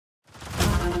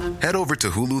Head over to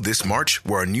Hulu this March,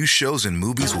 where our new shows and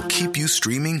movies will keep you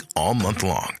streaming all month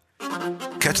long.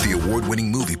 Catch the award-winning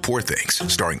movie Poor Things,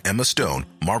 starring Emma Stone,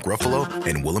 Mark Ruffalo,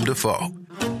 and Willem Dafoe.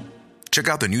 Check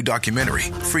out the new documentary,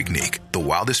 Freaknik, The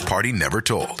Wildest Party Never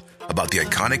Told, about the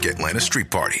iconic Atlanta Street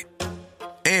Party.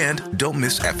 And don't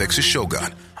miss FX's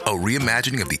Shogun, a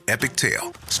reimagining of the epic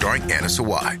tale, starring Anna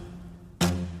Sawai.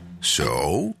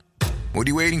 So, what are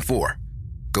you waiting for?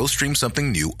 Go stream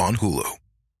something new on Hulu.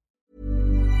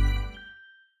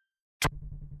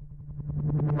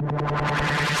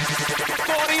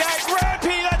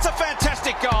 Rampy, that's a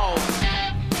fantastic goal.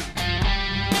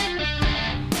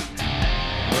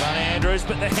 Well done, Andrews,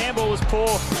 but the handball was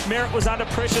poor. Merritt was under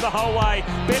pressure the whole way.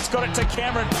 Betts got it to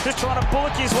Cameron, just trying to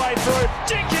bullock his way through.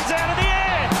 Jenkins out of the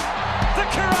air. The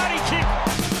karate kick.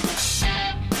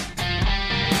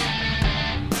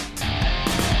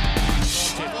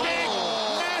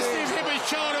 Massive hip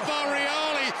shoulder by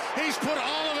Rioli. He's put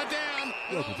Oliver down.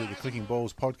 Welcome to the Clicking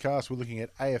Balls podcast. We're looking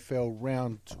at AFL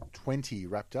round 20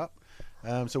 wrapped up.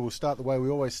 So we'll start the way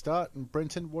we always start. And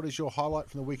Brenton, what is your highlight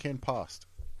from the weekend past?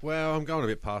 Well, I'm going a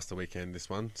bit past the weekend this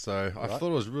one, so I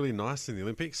thought it was really nice in the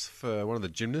Olympics for one of the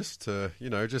gymnasts to,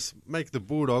 just make the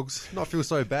Bulldogs not feel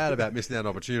so bad about missing out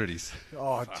on opportunities.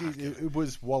 Oh, geez, it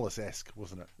was Wallace-esque,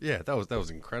 wasn't it? Yeah, that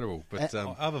was incredible. But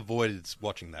I've avoided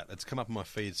watching that. It's come up on my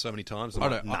feed so many times.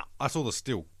 I saw the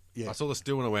still. Yeah. I saw the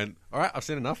still and I went, all right, I've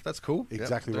seen enough. That's cool.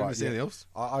 Exactly Don't right. miss anything else.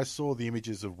 I saw the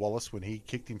images of Wallace when he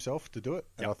kicked himself to do it,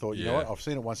 and I thought, you know what, I've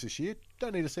seen it once this year.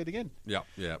 Don't need to see it again. Yeah.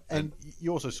 And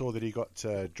you also saw that he got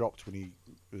dropped when he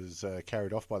was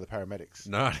carried off by the paramedics.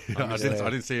 No, I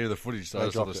didn't see any of the footage, so I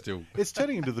saw the still. It's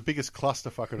turning into the biggest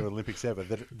clusterfuck in the Olympics ever.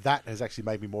 That has actually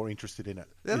made me more interested in it.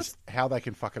 Yeah, is how they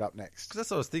can fuck it up next. Because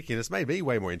that's what I was thinking. It's made me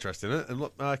way more interested in it. And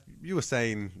look, you were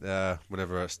saying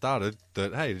whenever it started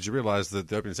that, hey, did you realise that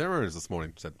the opening ceremony was this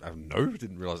morning? I said, no,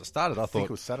 didn't realise it started. I thought it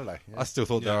was Saturday. Yeah. I still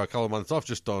thought they were a couple of months off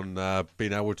just on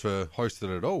being able to host it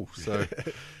at all. So,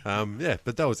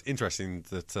 but that was interesting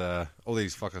that all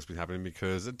these fuck-ups been happening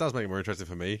because it does make it more interesting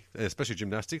for me, especially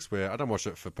gymnastics, where I don't watch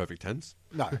it for perfect tens.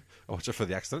 No. I watch it for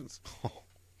the accidents.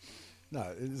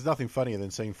 No, there's nothing funnier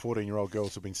than seeing 14-year-old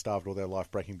girls who've been starved all their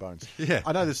life breaking bones. Yeah.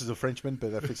 I know this is a Frenchman,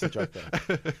 but that fits the joke there.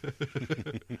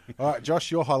 All right,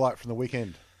 Josh, your highlight from the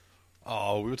weekend.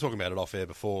 Oh, we were talking about it off air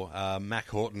before. Mac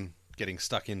Horton getting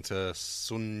stuck into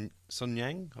Sun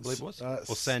Yang, I believe it was,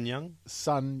 or San Yang.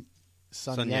 Sun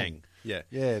Yang. Yeah.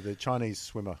 Yeah, the Chinese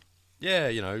swimmer.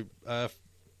 Yeah,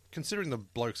 considering the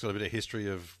bloke's got a bit of history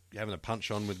of having a punch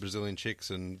on with Brazilian chicks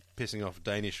and pissing off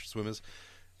Danish swimmers,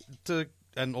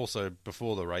 and also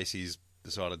before the race, he's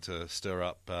decided to stir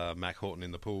up Mac Horton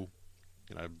in the pool,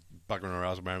 buggering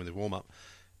around with his warm-up.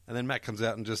 And then Mac comes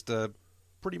out and just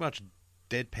pretty much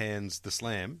deadpans the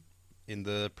slam in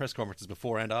the press conferences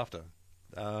before and after,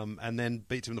 and then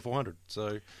beats him in the 400.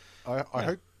 So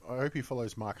I hope he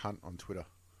follows Mark Hunt on Twitter.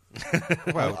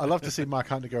 Well, I love to see Mark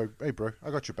Hunt go, hey bro, I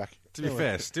got your back. To be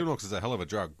fair, Steel Knocks is a hell of a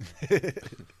drug. But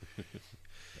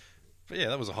yeah,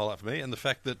 that was a highlight for me. And the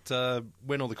fact that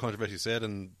when all the controversy said,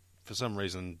 and for some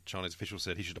reason Chinese officials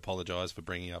said he should apologise for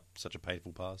bringing up such a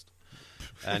painful past.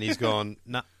 And he's gone,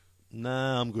 nah,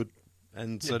 I'm good.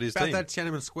 And so did his team. About that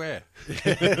Tiananmen Square.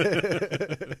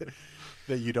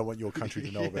 That you don't want your country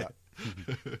to know about.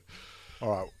 All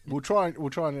right, we'll try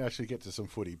and actually get to some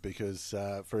footy because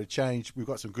for a change, we've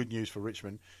got some good news for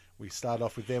Richmond. We start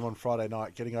off with them on Friday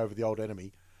night, getting over the old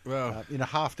enemy in a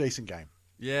half-decent game.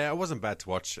 Yeah, it wasn't bad to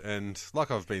watch, and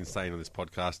like I've been saying on this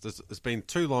podcast, it's been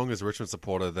too long as a Richmond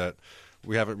supporter that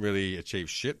we haven't really achieved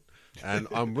shit, and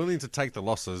I'm willing to take the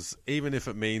losses, even if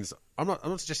it means I'm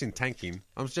not suggesting tanking.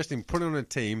 I'm suggesting putting on a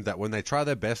team that when they try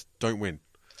their best, don't win.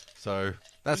 So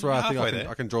that's where I think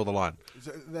I can draw the line.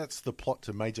 That's the plot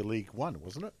to Major League One,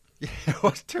 wasn't it? Yeah, it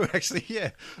was too, actually,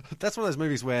 yeah. That's one of those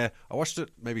movies where I watched it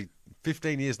maybe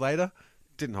 15 years later,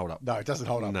 didn't hold up. No, it doesn't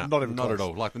hold up. No, not even not close. at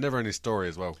all. Like the never-ending story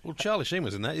as well. Well, Charlie Sheen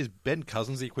was in that. Is Ben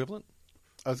Cousins the equivalent?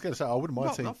 I was going to say, I wouldn't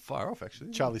mind seeing not far off,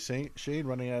 actually. Charlie Sheen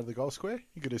running out of the goal square.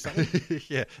 You could do something.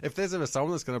 Yeah, if there's ever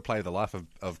someone that's going to play the life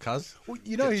of Cuz, well,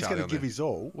 he's going to give his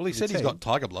all. Well, he said he's got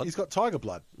tiger blood. He's got tiger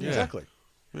blood. Yeah. Exactly.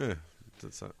 Yeah,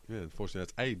 unfortunately,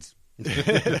 that's AIDS.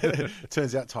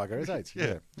 Turns out Tiger has AIDS.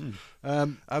 Yeah.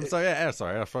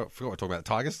 Sorry, I forgot we're talking about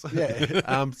Tigers.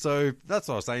 Yeah. So that's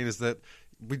what I was saying is that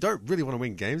we don't really want to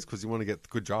win games because you want to get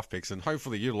good draft picks and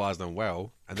hopefully utilise them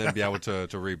well and then be able to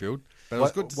rebuild. But it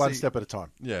was good to one see, step at a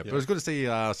time. Yeah, but it was good to see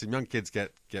some young kids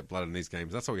get blood in these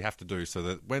games. That's what we have to do, so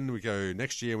that when we go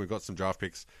next year and we've got some draft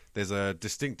picks, there's a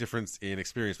distinct difference in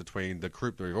experience between the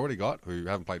group that we've already got, who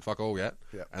haven't played fuck all yet,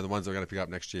 and the ones that we're going to pick up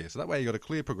next year. So that way you've got a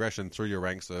clear progression through your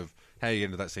ranks of how you get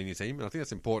into that senior team. And I think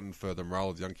that's important for the morale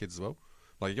of the young kids as well.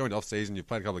 Like, you go into off-season, you've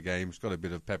played a couple of games, got a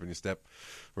bit of pep in your step,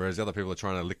 whereas the other people are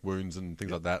trying to lick wounds and things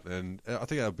like that. And I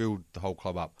think that'll build the whole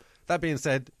club up. That being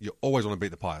said, you always want to beat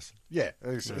the Pies. Yeah,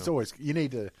 it's always... You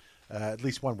need at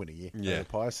least one win a year. Yeah.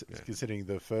 Pies, considering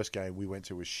the first game we went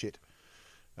to was shit.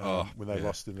 When they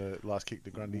lost in the last kick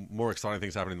to Grundy. More exciting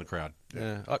things happen in the crowd.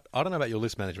 Yeah, I don't know about your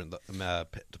list management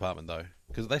department though,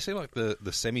 because they seem like the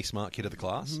semi-smart kid of the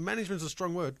class. Management's a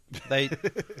strong word.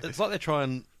 It's like they try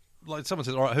and, like, someone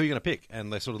says, all right, who are you going to pick?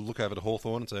 And they sort of look over to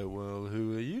Hawthorn and say, well,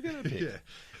 who are you going to pick?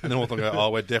 And then Hawthorn go,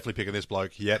 oh, we're definitely picking this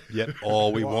bloke. Yep.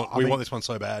 Oh, we want this one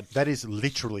so bad. That is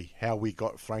literally how we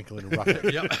got Franklin and Rucker.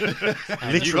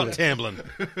 And you got Tamblin.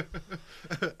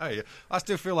 Hey, I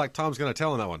still feel like Tom's going to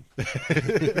tell him that one.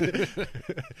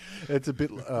 It's a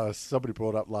bit... somebody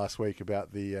brought up last week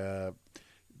about the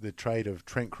trade of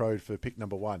Trent Crode for pick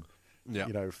number 1, to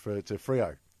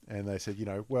Freo. And they said,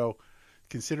 well...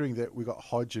 Considering that we got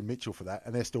Hodge and Mitchell for that,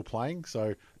 and they're still playing,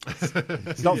 so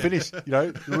it's not finished.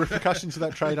 The repercussions of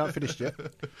that trade aren't finished yet.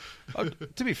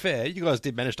 To be fair, you guys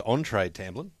did manage to on-trade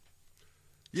Tamblin.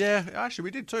 Yeah, actually,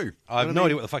 we did too. I have no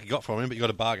idea what the fuck you got from him, but you got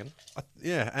a bargain.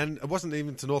 And it wasn't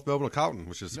even to North Melbourne or Carlton,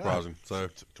 which is surprising. So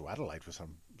to Adelaide for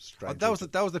some strange. That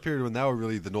was the period when they were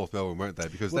really the North Melbourne, weren't they?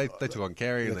 Because they took on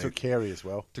Carey. They took Carey as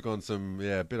well. Took on some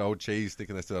bit old cheese,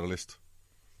 thinking they still had a list.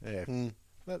 Yeah.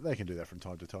 They can do that from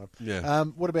time to time. Yeah.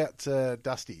 What about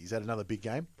Dusty? Is that another big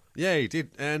game? Yeah, he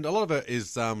did. And a lot of it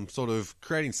is sort of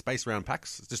creating space around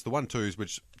packs. It's just the 1-2s,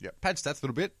 which pad stats a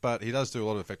little bit, but he does do a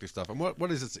lot of effective stuff. And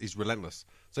what is it? He's relentless.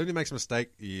 So if he makes a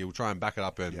mistake, he'll try and back it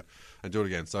up and do it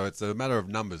again. So it's a matter of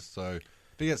numbers. So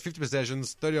if he gets 50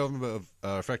 possessions, 30 of them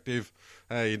are effective,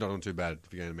 hey, you're not doing too bad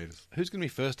if you're going to meters. Who's going to be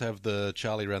first to have the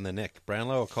Charlie around their neck?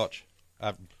 Brownlow or Koch?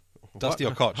 Dusty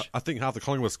or Koch? I think half the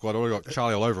Collingwood squad already got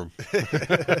Charlie all over him.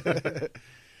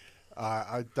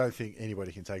 I don't think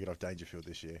anybody can take it off Dangerfield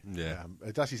this year. Yeah.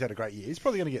 Dusty's had a great year. He's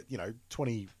probably going to get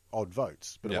 20-odd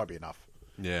votes, but it won't be enough.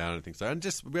 Yeah, I don't think so. And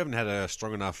just we haven't had a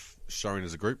strong enough showing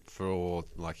as a group for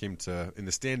him to, in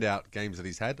the standout games that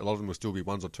he's had, a lot of them will still be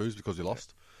 1s or 2s because he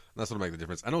lost. And that's what will make the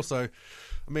difference. And also,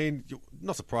 I mean,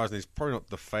 not surprising, he's probably not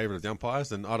the favourite of the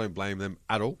umpires, and I don't blame them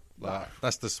at all.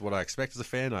 That's just what I expect as a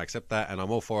fan. I accept that, and I'm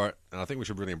all for it. And I think we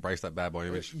should really embrace that bad boy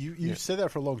image. You've said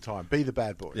that for a long time. Be the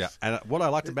bad boys. Yeah, and what I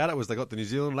liked about it was they got the New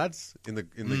Zealand lads in the.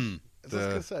 I was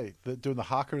going to say, doing the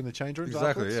haka in the change rooms.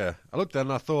 Exactly. Afterwards. Yeah, I looked at it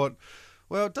and I thought,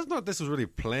 well, it doesn't look like this was really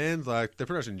planned. Like they're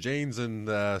pretty much in jeans and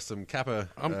some Kappa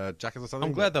jackets or something.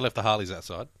 I'm glad they left the Harleys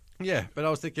outside. Yeah, but I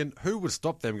was thinking, who would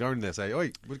stop them going there and say,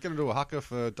 oi, we're going to do a haka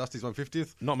for Dusty's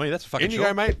 150th? Not me, that's fucking In you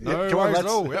go, mate. No worries at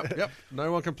all. Yep. Yep.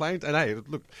 No one complained. And hey,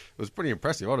 look, it was pretty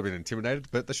impressive. I'd have been intimidated,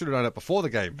 but they should have done it before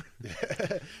the game.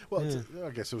 Well,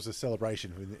 I guess it was a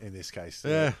celebration in this case.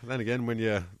 Yeah, then again, when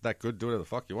you're that good, do whatever the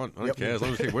fuck you want. I don't care, as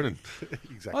long as you keep winning.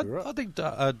 Exactly right. I think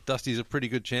Dusty's a pretty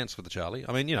good chance for the Charlie.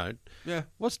 I mean,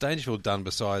 what's Dangerfield done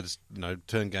besides,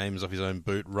 turn games off his own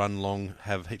boot, run long,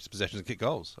 have heaps of possessions and kick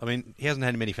goals? I mean, he hasn't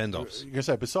had many fend-offs. You're going to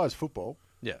say, besides football.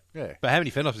 Yeah. Yeah. But how many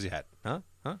fend-offs has he had? Huh?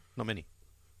 Not many.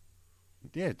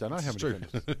 Yeah, don't know how many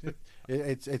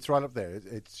fend-offs. It's right up there.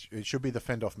 It should be the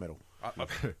fend-off medal.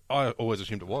 I always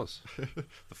assumed it was.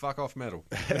 The fuck-off medal.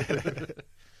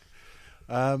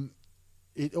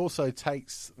 It also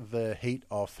takes the heat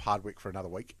off Hardwick for another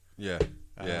week. Yeah.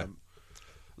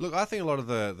 Look, I think a lot of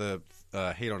the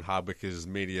heat on Hardwick is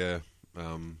media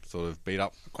sort of beat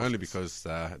up, only because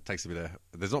it takes a bit of...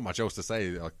 There's not much else to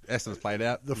say. Like, Essendon's played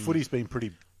out. The footy's been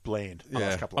pretty bland the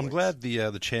last couple of weeks. I'm glad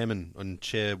the chairman and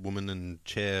chairwoman and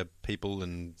chair people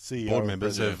and CEO board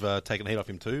members have taken the heat off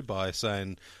him too by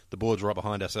saying the board's right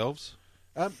behind ourselves.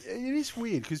 It is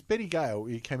weird because Benny Gale,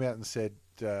 he came out and said...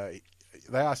 they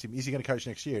asked him, is he going to coach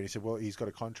next year? And he said, well, he's got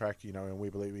a contract, and we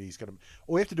believe he's going to...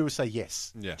 All you have to do is say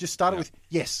yes. Yeah. Just start it with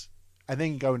yes. And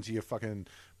then go into your fucking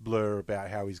blur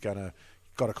about how he's got a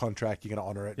contract, you're going to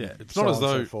honour it. Yeah, it's not as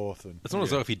though... It's not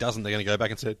as though if he doesn't, they're going to go back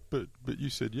and say, but you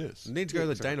said yes. You need to go to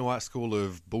the Dana White school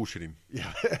of bullshitting.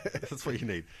 Yeah. That's what you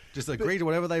need. Just agree to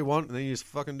whatever they want, and then you just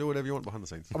fucking do whatever you want behind the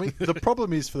scenes. I mean, the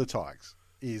problem is for the Tigers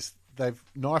is they've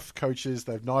knifed coaches,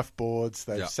 they've knifed boards,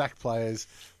 they've sacked players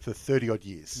for 30-odd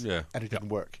years. Yeah. And it didn't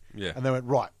work. Yeah. And they went,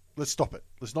 right, let's stop it.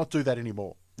 Let's not do that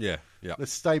anymore. Yeah.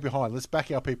 Let's stay behind. Let's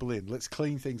back our people in. Let's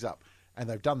clean things up. And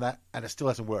they've done that, and it still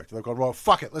hasn't worked. They've gone, well,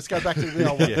 fuck it, let's go back to the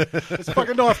old one. It's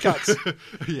fucking knife cuts.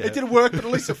 It didn't work, but at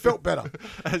least it felt better.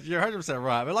 You're 100%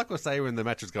 right. But like I was saying when the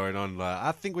match was going on,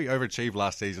 I think we overachieved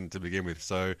last season to begin with.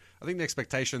 So I think the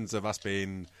expectations of us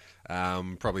being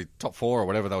probably top 4 or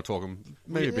whatever they were talking,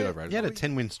 maybe a bit overrated. You had a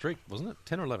 10-win streak, wasn't it?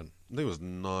 10 or 11? I think it was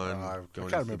 9. I going can't into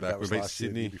the remember back. if that was We beat last year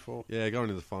or the Sydney. year before. Yeah, going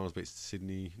into the finals, beat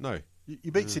Sydney. No.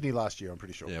 You beat Sydney last year, I'm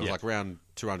pretty sure. Yeah, it was like round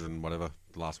 200 and whatever,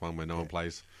 the last one where no one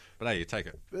plays. But hey, you take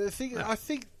it. The thing, I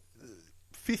think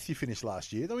 5th you finished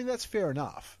last year. I mean, that's fair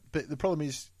enough. But the problem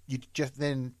is you just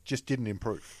didn't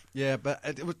improve. Yeah, but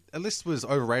at least was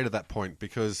overrated at that point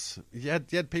because you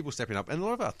had people stepping up. And a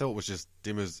lot of it I thought was just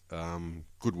Dimmer's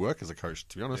good work as a coach,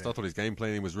 to be honest. I thought his game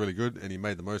planning was really good and he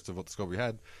made the most of what the squad we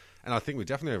had. And I think we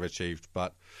definitely overachieved.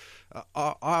 But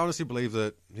I honestly believe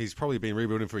that he's probably been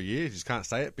rebuilding for a year. He just can't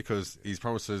say it because his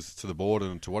promises to the board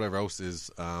and to whatever else is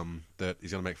that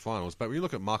he's going to make finals. But when you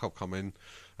look at Markov come in,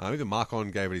 even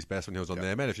Markon gave it his best when he was on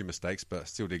there. Made a few mistakes, but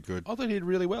still did good. I thought he did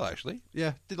really well, actually.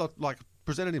 Yeah, did like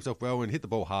presented himself well and hit the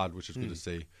ball hard, which is good to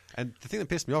see. And the thing that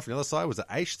pissed me off on the other side was that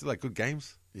Aish still had good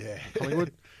games. Yeah.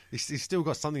 Collingwood. He's still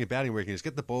got something about him where he can just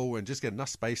get the ball and just get enough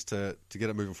space to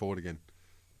get it moving forward again.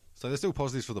 So there's still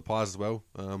positives for the Pies as well.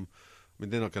 I mean,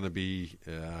 they're not going to be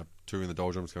touring the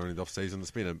doldrums going into the off-season.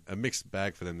 It's been a mixed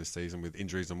bag for them this season with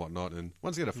injuries and whatnot. And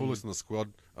once you get a full list on the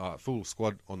squad, full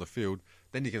squad on the field,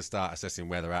 then you can start assessing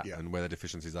where they're at and where their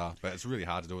deficiencies are. But it's really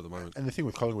hard to do at the moment. And the thing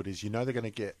with Collingwood is they're going to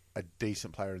get a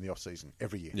decent player in the off-season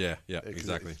every year. Yeah,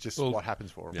 exactly. It's just what happens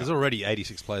for them. There's already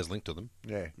 86 players linked to them.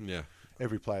 Yeah.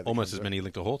 Every player. Almost as many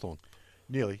linked to Hawthorn.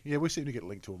 Nearly. Yeah, we seem to get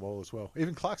linked to them all as well.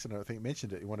 Even Clarkson, I think,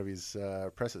 mentioned it in one of his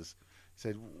presses. He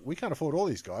said, we can't afford all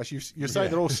these guys. You're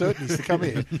saying they're all certainties to come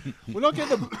in. We're not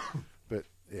getting them. But,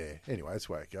 yeah, anyway, that's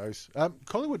the way it goes.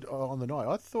 Collingwood on the night,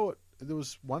 I thought there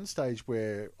was one stage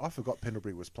where I forgot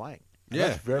Pendlebury was playing. And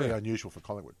that's very unusual for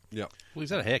Collingwood. Yeah. Well,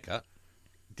 he's had a haircut.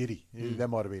 Did he? That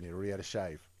might have been it, or he had a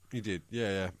shave. He did,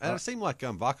 yeah. And it seemed like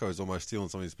Varco was almost stealing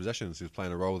some of his possessions. He was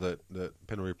playing a role that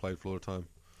Pendlebury played for a lot of time.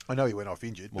 I know he went off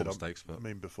injured, More mistakes, but I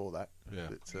mean before that. Yeah.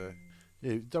 But,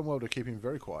 you've done well to keep him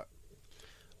very quiet.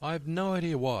 I have no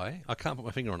idea why. I can't put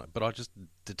my finger on it, but I just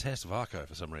detest Varco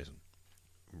for some reason.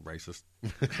 Racist.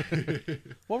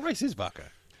 What race is Varco?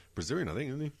 Brazilian, I think,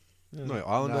 isn't he? No,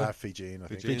 Islander. No, Fijian, I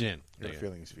think. Fijian. I got a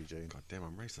feeling he's Fijian. God damn,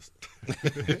 I'm racist.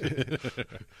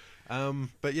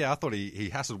 But yeah, I thought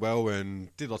he hassled well and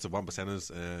did lots of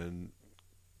 1%ers and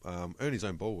earned his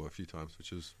own ball a few times,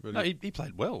 which is really... No, he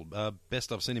played well.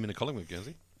 Best I've seen him in a Collingwood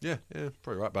jersey. Yeah,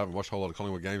 probably right. But I haven't watched a whole lot of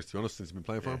Collingwood games, to be honest, since he's been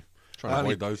playing for him. Trying to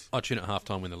avoid those. I tune at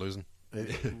half-time when they're losing.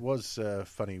 It was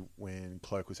funny when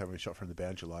Cloak was having a shot from the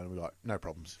boundary line, and we were like, no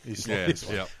problems. He's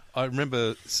Yeah. I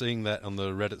remember seeing that on the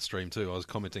Reddit stream too. I was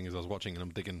commenting as I was watching, and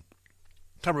I'm thinking,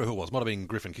 can't remember who it was. Might have been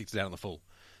Griffin, kicks it down in the full.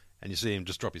 And you see him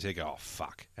just drop his head, go, oh,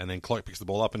 fuck. And then Cloak picks the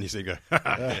ball up, and you see him go,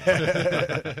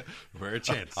 We're a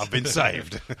chance. I've been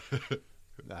saved.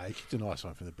 No, he kicked a nice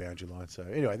one from the boundary line. So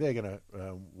anyway, they're going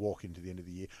to walk into the end of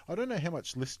the year. I don't know how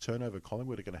much list turnover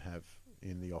Collingwood are going to have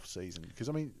in the off-season. Because,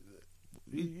 I mean,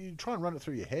 you try and run it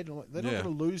through your head. And they're not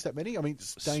going to lose that many. I mean,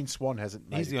 Dane Swan hasn't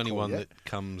made He's the only one yet. that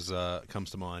comes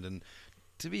to mind. And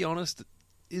to be honest,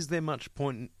 is there much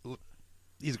point...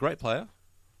 He's a great player,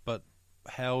 but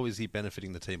how is he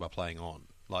benefiting the team by playing on?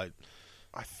 Like,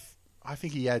 I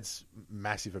think he adds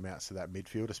massive amounts to that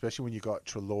midfield, especially when you got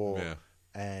Treloar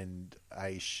and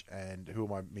Aish, and who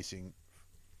am I missing?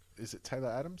 Is it Taylor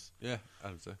Adams? Yeah,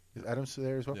 Adams there. Is Adams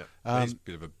there as well? Yeah, he's a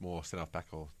bit of a more set-off back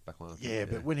or back line. Yeah,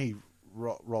 but when he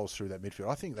rolls through that midfield,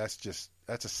 I think that's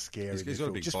a scary midfield. He's got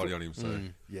a big body on him, so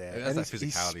yeah, that's and that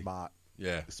he's physicality. Smart.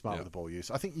 Yeah, smart with the ball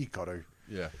use. I think you got to.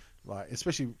 Yeah, like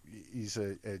especially he's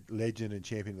a legend and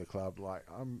champion of the club. Like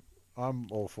I'm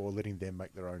all for letting them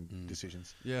make their own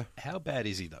decisions. Yeah. How bad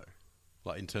is he though?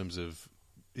 Like in terms of,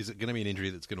 is it going to be an injury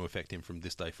that's going to affect him from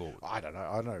this day forward? I don't know.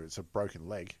 I know it's a broken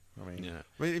leg. I mean,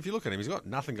 if you look at him, he's got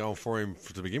nothing going for him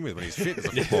to begin with when he's fit as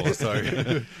a footballer.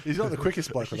 So he's not the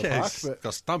quickest bloke on the park. He's but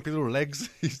got stumpy little legs.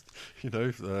 He's a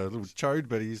little chode,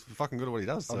 but he's fucking good at what he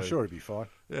does. So. I'm sure he'd be fine.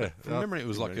 Yeah. From memory, it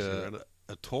was like a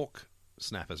torque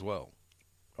snap as well.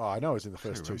 Oh, I know it was in the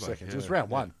first 2 seconds. Yeah, it was round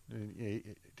one. He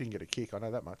didn't get a kick. I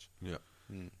know that much. Yeah.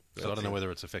 So I don't know whether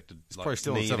it's affected. It's probably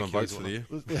still on 7 votes for the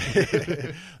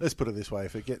year. Let's put it this way: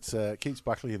 if it keeps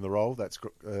Buckley in the role, that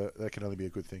can only be a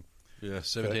good thing. Yeah,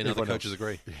 17 other coaches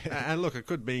agree. And look, it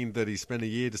could mean that he spent a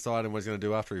year deciding what he's going to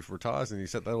do after he retires, and he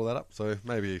set all that up. So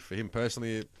maybe for him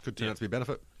personally, it could turn out to be a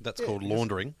benefit. That's called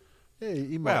laundering. Yeah,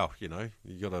 he might. Well,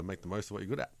 you got to make the most of what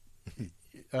you're good at.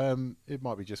 it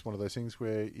might be just one of those things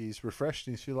where he's refreshed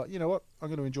and he's feel like, you know what, I'm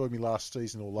going to enjoy my last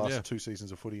season or last 2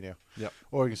 seasons of footy now. Yep.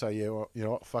 Or you can say, yeah, well, you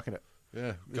know what, fucking it.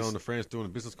 Yeah, going to France doing a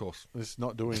business course. It's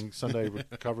not doing Sunday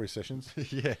recovery sessions.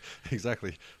 Yeah,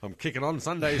 exactly. I'm kicking on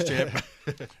Sundays, champ.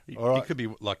 All right. He could be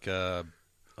like,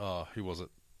 who was it?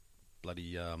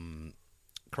 Bloody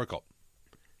Crocop.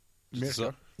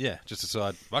 Just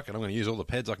decide, fuck it, I'm going to use all the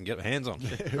peds I can get my hands on.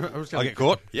 I get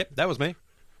caught. Yep, that was me.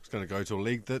 It's going to go to a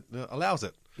league that allows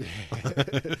it.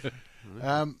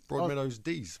 Broadmeadows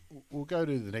D's. We'll go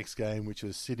to the next game, which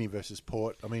was Sydney versus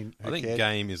Port. I mean, I think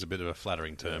game is a bit of a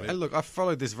flattering term. And look, I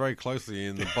followed this very closely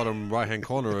in the bottom right-hand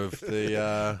corner of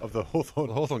the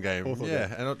Hawthorn game.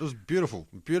 And it was beautiful.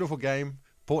 Beautiful game.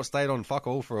 Port stayed on fuck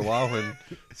all for a while and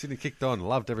Sydney kicked on.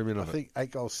 Loved every minute of it. I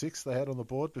think 8-6 they had on the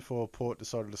board before Port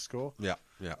decided to score. Yeah.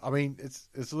 I mean, it's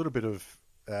a little bit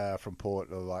of from Port,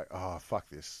 they're like, oh, fuck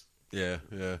this. Yeah.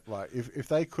 Like, if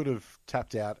they could have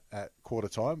tapped out at quarter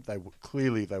time, they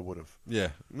would have. Yeah,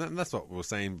 and that's what we were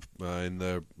saying in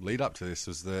the lead up to this,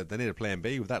 was that they need a plan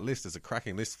B. With that list, it's a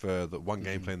cracking list for the one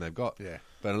game plan they've got. Yeah.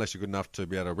 But unless you're good enough to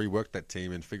be able to rework that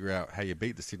team and figure out how you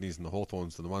beat the Sydneys and the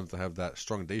Hawthorns, and the ones that have that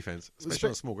strong defence, especially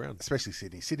on a small ground. Especially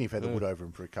Sydney. Sydney have had the wood over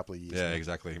them for a couple of years. Yeah,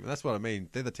 exactly. And that's what I mean.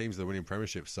 They're the teams that are winning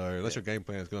premierships, so unless your game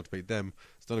plan is going to beat them,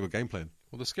 it's not a good game plan.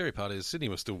 Well, the scary part is Sydney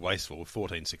was still wasteful with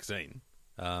 14-16.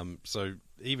 So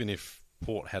even if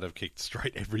Port had have kicked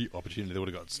straight every opportunity, they would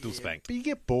have got still spanked. But you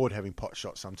get bored having pot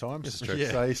shots sometimes. This is true.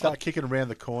 So you start kicking around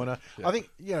the corner. Yeah. I think,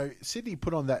 Sydney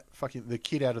put on that the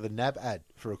kid out of the NAB ad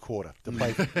for a quarter to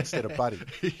play instead of Buddy.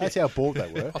 That's how bored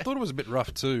they were. I thought it was a bit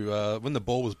rough too. When the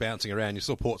ball was bouncing around, you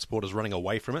saw Port supporters running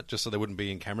away from it just so they wouldn't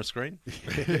be in camera screen.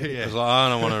 It was like, I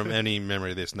don't want any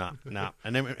memory of this. Nah.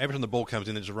 And then every time the ball comes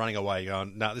in, they're just running away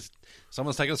going,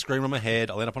 someone's taking a screen on my head.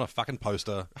 I'll end up on a fucking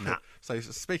poster. Nah. So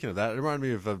speaking of that, it reminded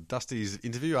me of Dusty's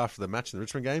interview after the match in the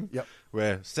Richmond game. Yep.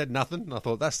 Where said nothing. And I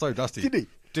thought, that's so Dusty. Did he?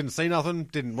 Didn't see nothing.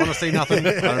 Didn't want to see nothing.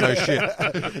 I don't know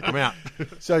shit. I'm out.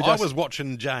 So I was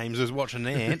watching James. I was watching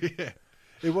Ant. Yeah.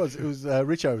 It was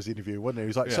Richo's interview, wasn't it? He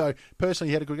was like, so personally,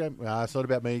 you had a good game? No, it's not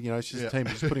about me. It's just a team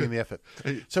just putting in the effort.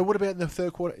 So what about in the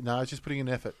third quarter? No, it's just putting in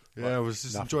effort. Yeah, it was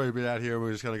just enjoying a bit out here.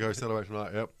 We're just going to go celebrate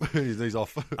tonight. Yep, he's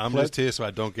off. I'm just here so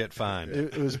I don't get fined.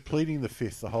 It was pleading the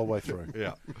fifth the whole way through.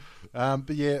 Yeah.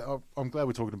 But yeah, I'm glad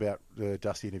we're talking about the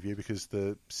Dusty interview because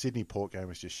the Sydney Port game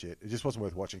was just shit. It just wasn't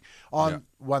worth watching.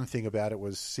 One thing about it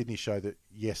was Sydney showed that,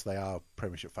 yes, they are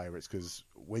premiership favourites because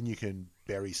when you can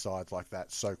bury sides like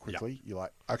that so quickly, you're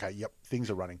like, okay, things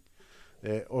are running.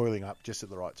 They're oiling up just at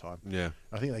the right time. Yeah.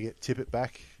 I think they get Tippett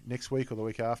back next week or the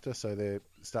week after, so they're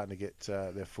starting to get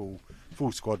their full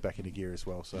squad back into gear as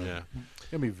well. So it's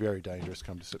going to be very dangerous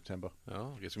come to September.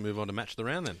 Oh, I guess we move on to Match of the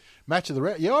Round then. Match of the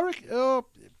Round? Yeah, I reckon...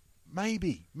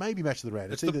 Maybe Match of the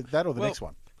Round. It's either that or the next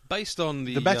one. Based on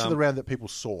the Match of the Round that people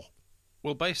saw.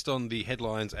 Well, based on the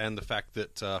headlines and the fact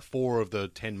that 4 of the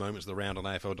 10 moments of the round on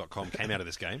AFL.com came out of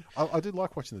this game. I did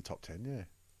like watching the top 10, yeah.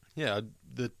 Yeah,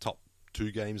 the top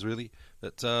 2 games, really.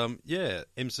 But,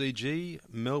 MCG,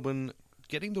 Melbourne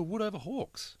getting the wood over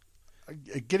Hawks.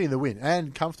 Getting the win,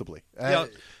 and comfortably.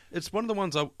 It's one of the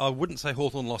ones I wouldn't say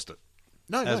Hawthorn lost it.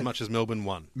 No. Much as Melbourne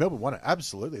won. Melbourne won it,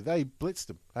 absolutely. They blitzed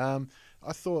them.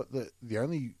 I thought that the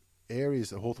only areas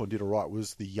that Hawthorn did all right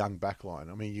was the young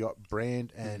backline. I mean, you got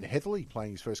Brand and Heatherly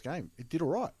playing his first game. It did all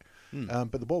right.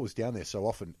 But the ball was down there so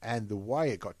often, and the way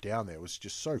it got down there was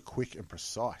just so quick and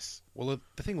precise. Well,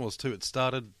 the thing was, too, it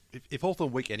started... If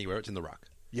Hawthorn weak anywhere, it's in the ruck.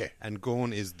 Yeah. And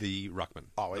Gawn is the ruckman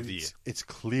of the year. It's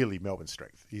clearly Melbourne's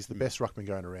strength. He's the best ruckman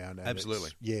going around. And absolutely.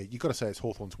 You've got to say it's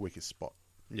Hawthorn's weakest spot.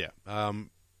 Yeah.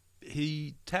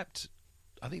 He tapped,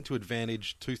 I think, to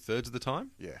advantage 2/3 of the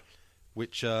time. Yeah.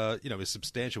 Which, is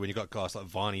substantial when you've got guys like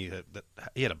Viney, that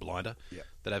he had a blinder,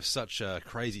 that have such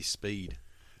crazy speed.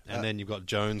 And then you've got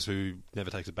Jones, who never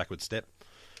takes a backward step.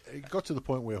 It got to the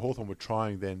point where Hawthorn were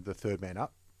trying then the third man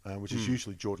up, which is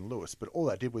usually Jordan Lewis. But all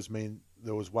that did was mean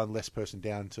there was one less person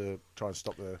down to try and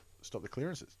stop the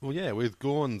clearances. Well, yeah, with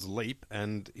Gawn's leap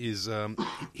and his...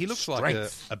 he looks like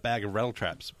a bag of rabbit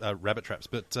traps,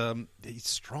 but he's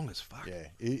strong as fuck. Yeah,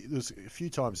 there was a few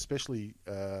times, especially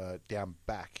down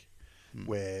back,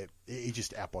 where he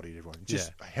just outbodied everyone.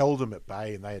 Just held them at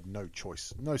bay, and they had no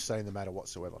choice, no say in the matter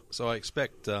whatsoever. So I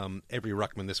expect every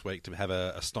ruckman this week to have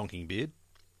a stonking beard.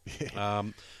 Yeah.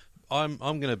 I'm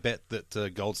going to bet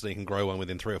that Goldstein can grow one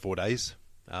within 3 or 4 days.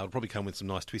 It'll probably come with some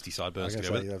nice twisty sideburns. I'm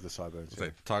going to say you have the sideburns. So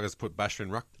Tigers put Basher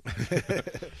in ruck.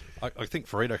 I think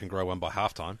Ferrito can grow one by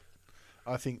halftime.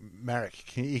 I think Marek,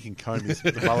 he can comb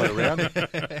the mullet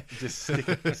around. Just stick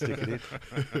it in.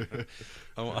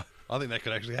 I think that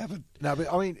could actually happen. No,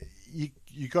 but I mean,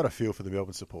 you got to feel for the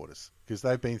Melbourne supporters because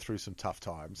they've been through some tough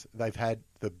times. They've had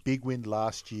the big win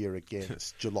last year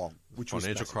against Geelong, which was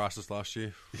financial crisis last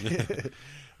year.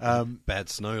 Bad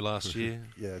snow last year.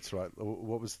 Yeah, that's right.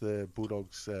 What was the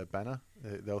Bulldogs banner?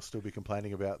 They'll still be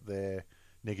complaining about their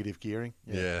negative gearing.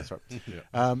 Yeah. That's right.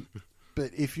 Yeah.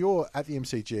 But if you're at the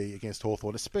MCG against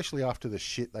Hawthorn, especially after the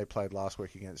shit they played last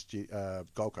week against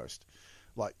Gold Coast,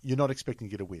 like you're not expecting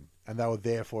to get a win, and they were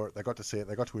there for it. They got to see it.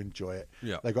 They got to enjoy it.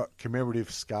 Yeah. They got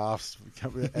commemorative scarves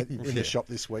in the shop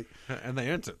this week, And they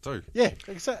earned it too. yeah,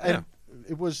 exactly. And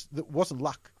it wasn't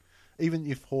luck. Even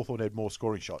if Hawthorn had more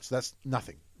scoring shots, that's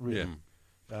nothing really.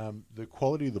 Yeah. The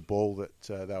quality of the ball that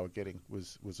they were getting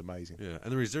was amazing. Yeah,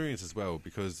 and the resilience as well,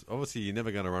 because obviously you're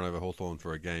never going to run over Hawthorn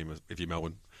for a game if you're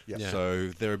Melbourne. Yeah. Yeah. So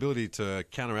their ability to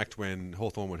counteract when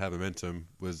Hawthorn would have momentum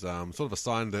was sort of a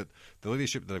sign that the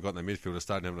leadership that they've got in their midfield is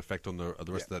starting to have an effect on the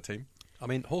rest of that team. I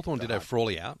mean, Hawthorn did have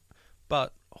Frawley out,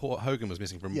 but Hogan was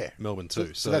missing from Melbourne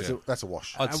too. So that's a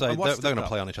wash. I'd say And they're what's going to stepped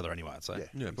play up? on each other anyway, I'd say. Yeah.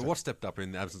 Yeah, but what stepped up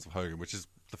in the absence of Hogan, which is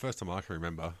the first time I can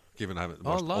remember, given I haven't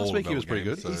watched last all week of he was Melbourne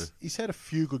pretty games, good. so- He's had a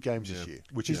few good games this year,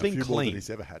 which He's is been a few more clean. than he's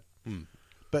ever had.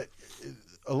 But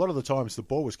a lot of the times the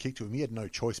ball was kicked to him. He had no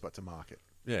choice but to mark it.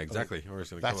 Yeah, exactly. Or he's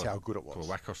gonna That's cover- how good it was. cover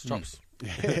whack across chops.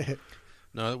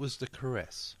 No, it was the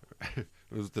caress. It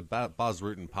was the Buzz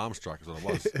Root and palm strike is what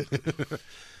it was.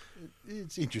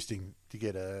 It's interesting to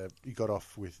get you got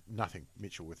off with nothing,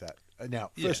 Mitchell, with that.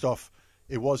 Now, first off,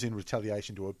 it was in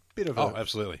retaliation to a bit of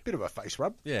absolutely. bit of a face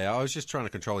rub. Yeah, I was just trying to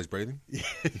control his breathing.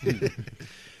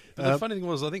 But the funny thing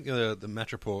was, I think the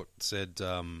match report said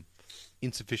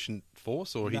insufficient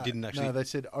force, or he didn't actually. No, they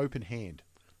said open hand.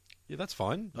 Yeah, that's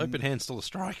fine. Open hand's still a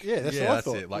strike. Yeah, that's yeah, what I that's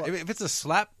thought. it. Like, if it's a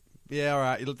slap, yeah, all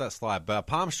right, you let that slide. But a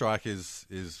palm strike is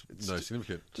no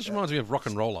significant. Just reminds me of rock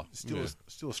and roller.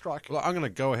 Still a strike. Well, I'm going to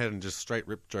go ahead and just straight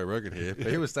rip Joe Rogan here. But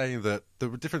he was saying that the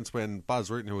difference when Buzz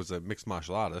Rutten, who was a mixed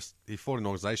martial artist, he fought in an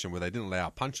organisation where they didn't allow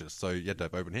punches, so you had to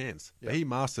have open hands. But he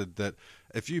mastered that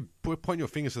if you point your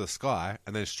fingers to the sky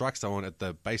and then strike someone at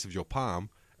the base of your palm,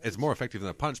 it's more effective than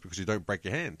a punch because you don't break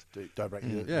your hand. Don't break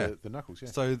the knuckles. Yeah.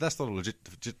 So that's not a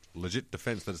legit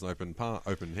defence that it's an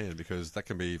open hand, because that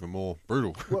can be even more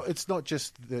brutal. Well, it's not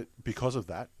just that because of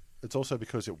that. It's also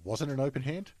because it wasn't an open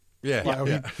hand. Yeah, Like, I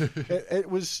mean, yeah.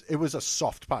 it was a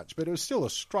soft punch, but it was still a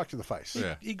strike to the face.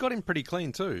 Yeah. He got him pretty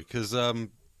clean too, because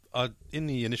in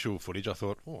the initial footage, I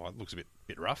thought, oh, it looks a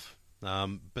bit rough.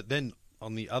 But then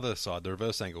on the other side, the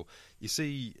reverse angle, you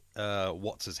see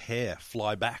Watts' hair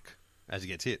fly back as he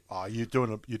gets hit. Oh, you're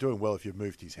doing well if you've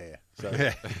moved his hair. So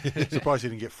surprised you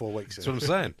didn't get 4 weeks. That's what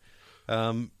I'm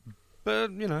saying. But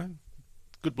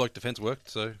good bloke defence worked,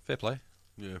 so fair play.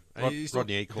 Yeah.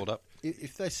 Rodney E called up.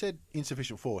 If they said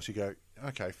insufficient force, you go,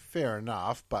 okay, fair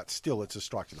enough, but still it's a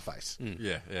strike to the face.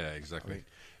 Yeah, exactly.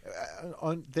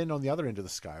 Then on the other end of the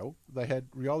scale, they had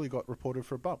Rioli got reported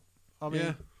for a bump. I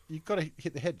mean, you've got to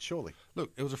hit the head, surely.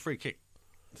 Look, it was a free kick.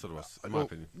 Sort of was, in my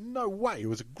opinion. No way. It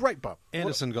was a great bump.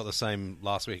 Anderson got the same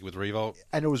last week with Revolt.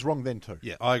 And it was wrong then too.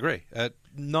 Yeah, I agree.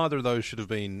 Neither of those should have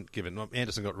been given.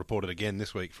 Anderson got reported again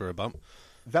this week for a bump.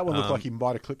 That one looked like he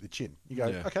might have clipped the chin. You go,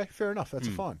 Yeah. okay, fair enough, that's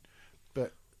fine.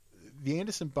 But the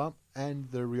Anderson bump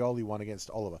and the Rioli one against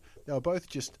Oliver, they were both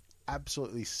just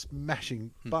absolutely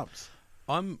smashing bumps.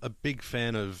 I'm a big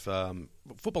fan of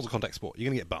football's a contact sport. You're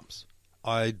going to get bumps.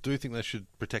 I do think they should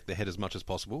protect the head as much as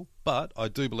possible, but I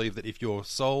do believe that if your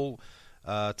sole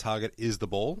target is the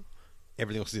ball,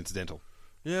 everything else is incidental.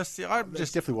 Yeah, see,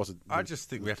 Definitely wasn't. I just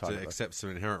think we have to target, though. accept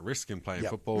some inherent risk in playing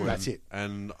Yep, football. that's and, it.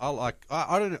 And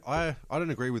I don't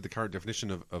agree with the current definition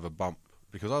of a bump,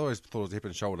 because I always thought it was hip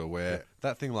and shoulder, where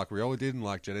that thing like Rioli did and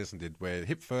like Jennison did, where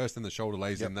hip first and the shoulder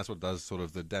lays in. That's what does sort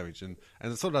of the damage, and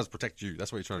it sort of does protect you.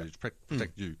 That's what you're trying to do,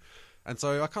 protect you. And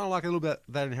so I kind of like a little bit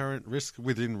that inherent risk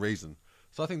within reason.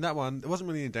 So I think that one, it wasn't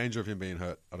really in danger of him being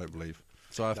hurt, I don't believe.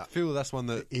 So I feel that's one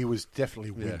that He was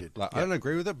definitely winded. I don't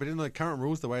agree with it, but in the current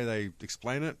rules, the way they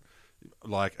explain it,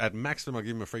 like at maximum, I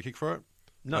give him a free kick for it.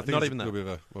 No, I think not it's even a that. little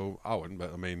bit of well, I wouldn't,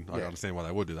 but I mean, I understand why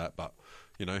they would do that. But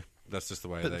that's just the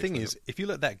way. But they the thing explain is, if you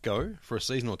let that go for a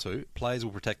season or two, players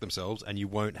will protect themselves and you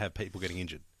won't have people getting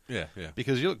injured. yeah.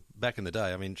 Because you look back in the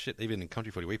day, I mean, shit, even in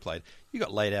country footy we played, you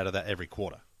got laid out of that every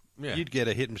quarter. Yeah. You'd get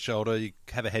a hit in the shoulder, you'd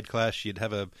have a head clash, you'd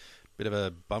have a bit of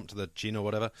a bump to the chin or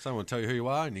whatever. Someone will tell you who you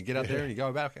are, and you get out there and you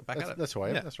go back at it. That's who I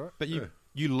am. That's right. But you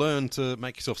learn to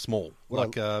make yourself small. Well,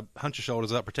 hunch your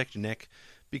shoulders up, protect your neck,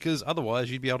 because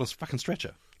otherwise you'd be able to fucking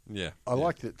stretcher. Yeah. I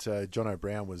like that Jono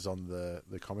Brown was on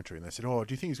the commentary and they said, "Oh,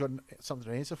 do you think he's got something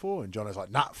to answer for?" And Jono's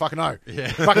like, "Nah, fucking no.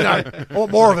 Yeah. Fucking no. I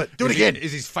want more of it. Do it again."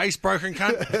 Is his face broken,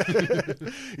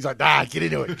 cunt? He's like, "Nah, get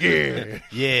into it." Yeah.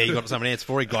 Yeah, you got something to answer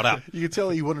for. He got up. You could tell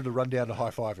he wanted to run down to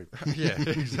high-five him. Yeah,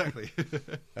 exactly.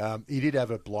 He did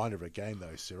have a blinder of a game,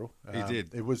 though, Cyril. He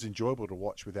did. It was enjoyable to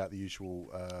watch without the usual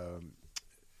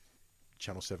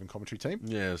Channel 7 commentary team.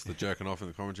 Yeah, it's the jerking off in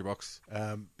the commentary box.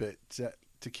 But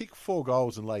to kick 4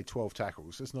 goals and lay 12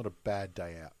 tackles, it's not a bad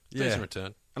day out. Decent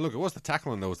return. And look, it was the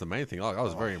tackling that was the main thing. I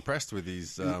was very impressed with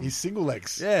his single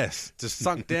legs. Yes, just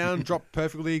sunk down, dropped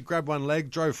perfectly, grabbed one leg,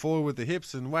 drove forward with the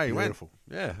hips, and away he went. Beautiful.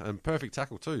 Yeah, and perfect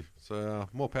tackle too. So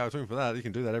more power to him for that. He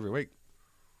can do that every week.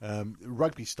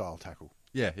 Rugby style tackle.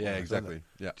 Yeah, exactly.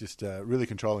 Yeah, just really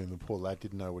controlling him. The poor lad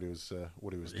didn't know what he was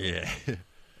doing. Yeah.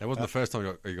 It wasn't the first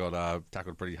time he got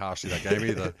tackled pretty harshly that game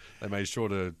either. They made sure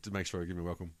to make sure to give him a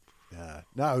welcome.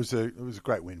 No, it was a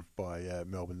great win by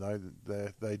Melbourne,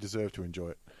 though. They deserve to enjoy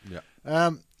it.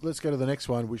 Yeah. Let's go to the next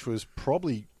one, which was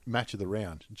probably match of the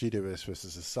round, GWS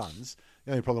versus the Suns.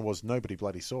 The only problem was nobody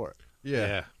bloody saw it.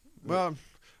 Yeah. Well,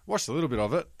 watched a little bit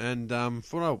of it, and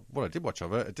for what I did watch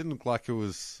of it, it didn't look like it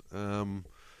was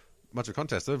much of a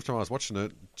contest. Every time I was watching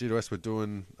it, GWS were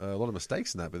doing a lot of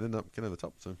mistakes in that, but they ended up getting over the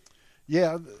top. So.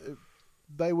 Yeah,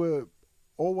 they were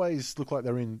always looked like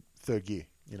they're in third gear.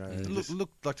 You know,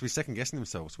 looked like to be second guessing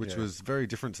themselves, which was very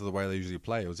different to the way they usually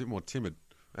play. It was a bit more timid,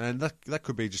 and that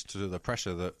could be just to the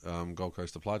pressure that Gold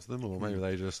Coast applied to them, or maybe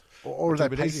they just or are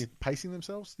they pacing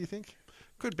themselves? Do you think?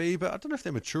 Could be, but I don't know if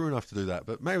they're mature enough to do that.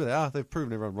 But maybe they are. They've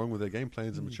proven everyone wrong with their game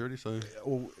plans and maturity. So,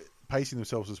 or pacing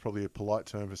themselves is probably a polite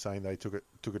term for saying they took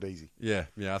it easy. Yeah.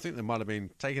 I think they might have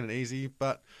been taking it easy,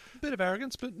 but a bit of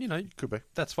arrogance, but could be.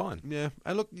 That's fine. Yeah,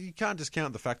 and look, you can't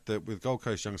discount the fact that with Gold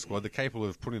Coast young squad, they're capable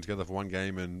of putting together for one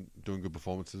game and doing good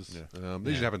performances. Yeah. This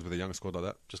usually happens with a young squad like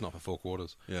that. Just not for 4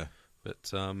 quarters. Yeah,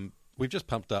 but we've just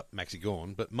pumped up Maxi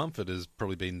Gawn, but Mumford has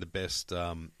probably been the best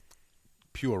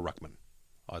pure ruckman,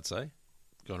 I'd say,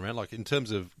 going around. Like in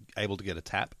terms of able to get a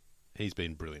tap, he's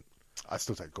been brilliant. I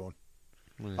still take Gawn.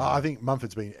 Yeah. I think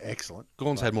Mumford's been excellent.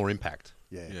 Gawn's had more impact.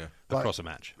 Yeah. Across a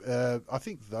match. I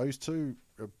think those two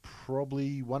are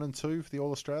probably 1 and 2 for the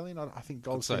All-Australian. I think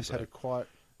Goldstein's had a quiet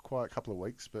couple of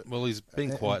weeks. But well, he's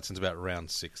been quiet since about round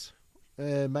 6.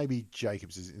 Maybe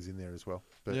Jacobs is in there as well.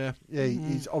 But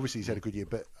he's obviously had a good year.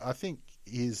 But I think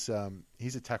his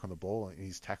attack on the ball and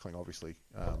his tackling obviously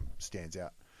stands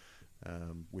out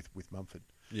with Mumford.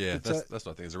 Yeah, that's what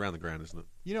I think. It's around the ground, isn't it?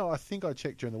 You know, I think I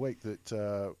checked during the week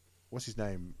that what's his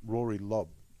name, Rory Lobb,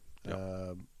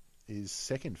 is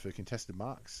second for contested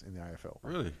marks in the AFL.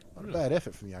 Really? Not a bad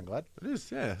effort from the young lad. It is,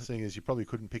 yeah. Seeing as you probably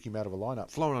couldn't pick him out of a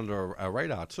lineup. Flowing under a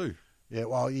radar too. Yeah,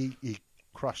 well, he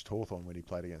crushed Hawthorn when he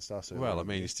played against us. Well, I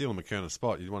mean, he's stealing McKernan's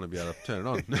spot. You'd want to be able to turn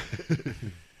it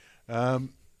on.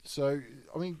 So,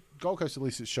 I mean, Gold Coast at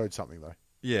least it showed something, though.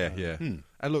 Yeah.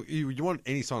 And look, you want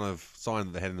any sign that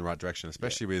they're heading in the right direction,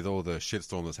 especially with all the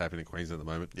shitstorm that's happening in Queensland at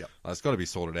the moment. Yeah. It's got to be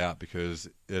sorted out because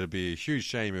it'd be a huge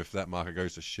shame if that market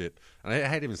goes to shit. And I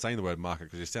hate even saying the word market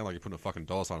because you sound like you're putting a fucking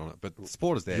dollar sign on it. But the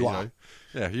supporters there, you know.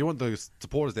 Yeah, you want the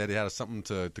supporters there to have something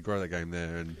to grow that game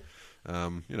there. And,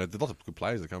 there's lots of good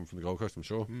players that come from the Gold Coast, I'm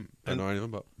sure. Don't know any of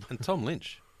them, but... And Tom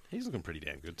Lynch, he's looking pretty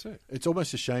damn good too. It's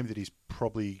almost a shame that he's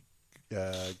probably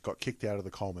got kicked out of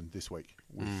the Coleman this week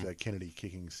with Kennedy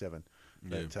kicking 7.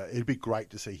 But it'd be great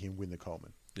to see him win the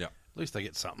Coleman. Yeah. At least they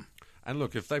get something. And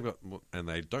look, if they've got and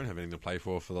they don't have anything to play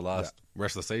for the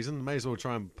rest of the season, may as well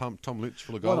try and pump Tom Lynch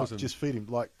full of goals. Why not? And just feed him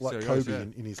like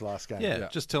Kobe in his last game. Yeah,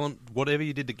 just tell him whatever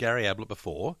you did to Gary Ablett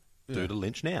before, do to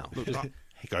Lynch now. Look, just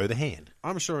go the hand.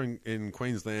 I'm sure in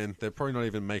Queensland, they're probably not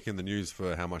even making the news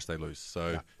for how much they lose.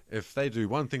 So if they do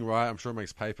one thing right, I'm sure it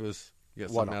makes papers. You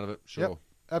get something out of it. Sure. Yep,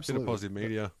 absolutely. Bit of positive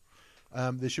media.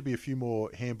 There should be a few more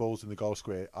handballs in the goal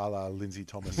square, a la Lindsay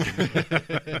Thomas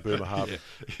and Burma Harvey.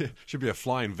 Yeah. Should be a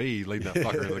flying V leading that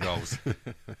fucker into the goals.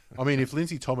 I mean, if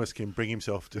Lindsay Thomas can bring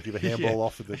himself to give a handball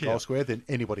off at the goal square, then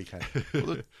anybody can. Well,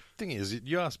 the thing is,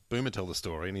 you ask Boomer tell the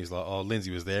story, and he's like, "Oh, Lindsay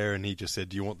was there, and he just said,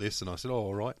 'Do you want this?' And I said, 'Oh,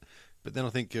 all right.' But then I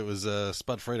think it was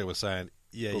Spud Freda was saying,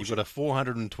 'Yeah, you've got a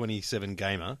 427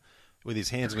 gamer.' With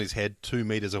his hands on his head 2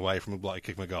 metres away from a bloke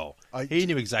kicking a goal. He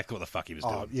knew exactly what the fuck he was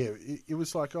doing. Yeah, it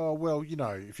was like,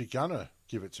 if you're going to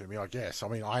give it to me, I guess. I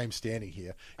mean, I am standing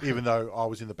here, even though I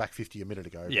was in the back 50 a minute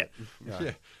ago. Yeah. But,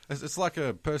 Yeah. It's like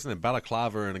a person in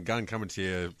balaclava and a gun coming to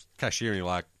your cashier and you're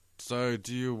like, so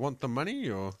do you want the money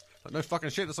or... Like, no fucking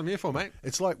shit, that's what I'm here for, mate.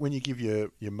 It's like when you give your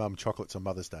mum chocolates on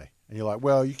Mother's Day. And you're like,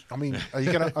 are you going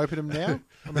to open them now?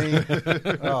 I mean,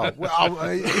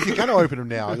 if you're going to open them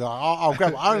now, I'll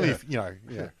grab only if,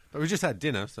 yeah. But we just had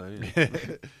dinner, so...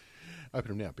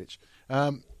 Open them now, bitch.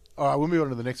 All right, we'll move on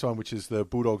to the next one, which is the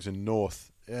Bulldogs and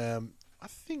North. I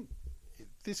think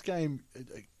this game,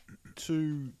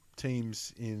 two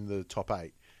teams in the top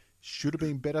 8, should have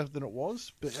been better than it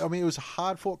was. But I mean, it was a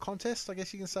hard-fought contest, I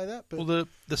guess you can say that. But Well,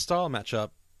 the style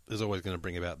matchup is always going to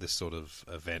bring about this sort of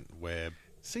event where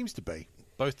seems to be.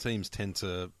 both teams tend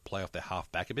to play off their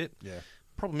half back a bit. Yeah.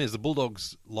 Problem is, the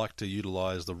Bulldogs like to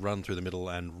utilise the run through the middle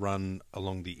and run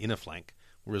along the inner flank,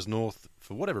 whereas North,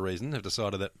 for whatever reason, have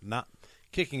decided that,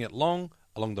 kicking it long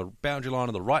along the boundary line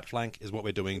of the right flank is what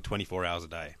we're doing 24 hours a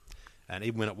day. And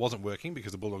even when it wasn't working,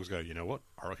 because the Bulldogs go, you know what,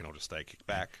 I reckon I'll just stay kick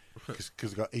back. Because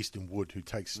we've got Easton Wood, who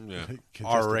takes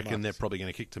I reckon they're probably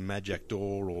going to kick to Mad Jack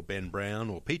Door or Ben Brown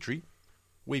or Petrie.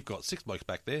 We've got 6 blokes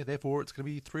back there, therefore it's going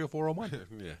to be 3 or 4 on 1.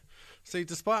 Yeah. See,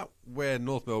 despite where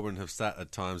North Melbourne have sat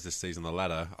at times this season on the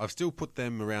ladder, I've still put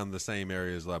them around the same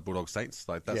areas like Bulldog Saints,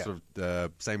 like that sort of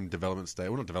the same development stage.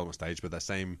 Well, not development stage, but that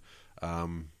same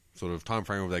sort of time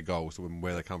frame of their goals,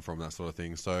 where they come from, that sort of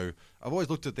thing. So I've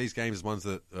always looked at these games as ones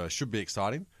that should be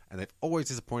exciting, and they've always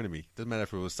disappointed me. Doesn't matter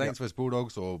if it was Saints versus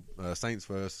Bulldogs or Saints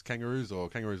versus Kangaroos or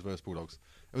Kangaroos versus Bulldogs.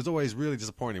 It was always really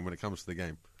disappointing when it comes to the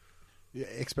game. Yeah,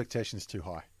 expectations too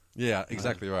high. Yeah,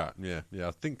 exactly right. Yeah.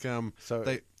 I think So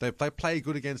they play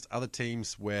good against other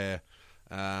teams where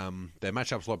their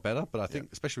matchup's a lot better. But I think,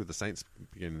 especially with the Saints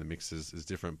beginning the mix is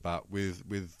different. But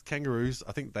with Kangaroos,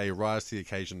 I think they rise to the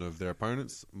occasion of their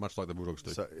opponents, much like the Bulldogs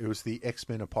do. So it was the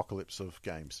X-Men apocalypse of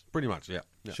games. Pretty much, yeah.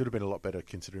 Should have been a lot better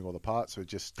considering all the parts. So it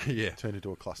just turned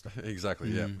into a cluster. Exactly,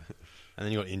 yeah. And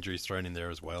then you got injuries thrown in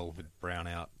there as well, with Brown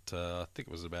out, I think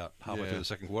it was about halfway through the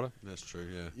second quarter. That's true,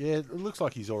 yeah. Yeah, it looks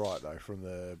like he's all right,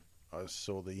 though, I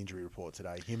saw the injury report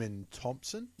today. Him and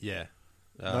Thompson. Yeah.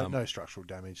 No structural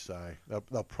damage, so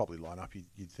they'll probably line up,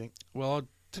 you'd think. Well,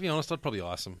 to be honest, I'd probably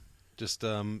ice them. Just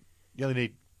You only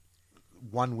need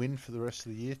one win for the rest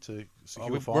of the year to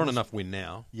secure finals. we're on enough win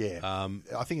now. Yeah.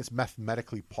 I think it's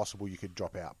mathematically possible you could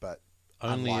drop out, but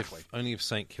only unlikely. if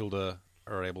St Kilda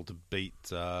are able to beat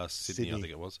Sydney, I think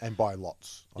it was. And by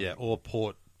lots. I Yeah, think. or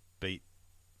Port beat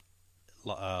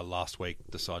last week,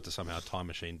 decide to somehow time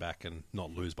machine back and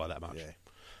not lose by that much.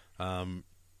 Yeah.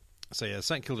 So yeah,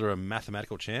 St Kilda are a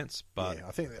mathematical chance, but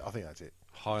I think that's it.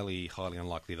 highly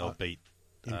unlikely they'll beat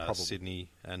improbable.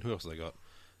 Sydney. And who else have they got?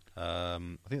 I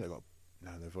think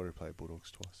they've already played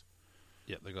Bulldogs twice.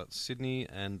 Yeah, they've got Sydney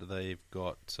and they've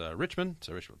got Richmond.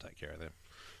 So Richmond will take care of them.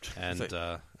 And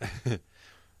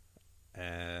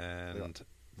and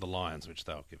the Lions, which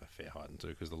they'll give a fair hiding to,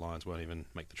 because the Lions won't even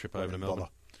make the trip over to Melbourne.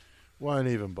 Won't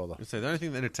even bother. So the only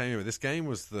thing that entertained me with this game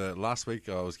was the last week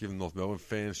I was giving North Melbourne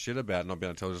fans shit about not being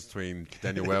able to tell the difference between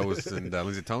Daniel Wells and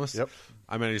Lindsay Thomas. Yep.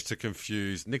 I managed to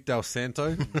confuse Nick Del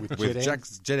Santo with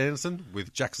Jed Anderson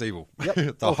with Jack Zeeble.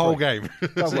 Yep. The whole game.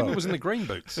 Zeeble was in the green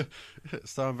boots.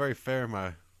 So I'm very fair in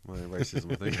my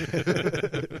racism,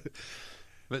 I think.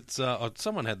 But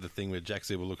someone had the thing where Jack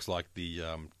Zeeble looks like the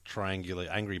triangular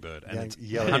Angry Bird, and it's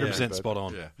yellow 100% Angry Bird. spot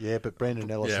on. Yeah, but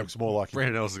Brandon Ellis looks more like him.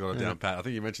 Brandon Ellis has got it down pat. I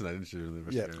think you mentioned that, didn't you?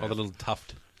 Yeah. Oh, the little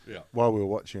tuft. Yeah. While we were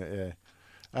watching it,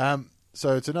 yeah.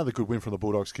 So it's another good win from the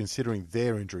Bulldogs, considering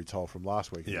their injury toll from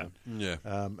last week. Yeah.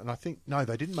 And I think, no,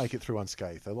 they didn't make it through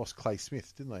unscathed. They lost Clay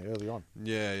Smith, didn't they, early on?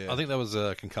 Yeah. I think that was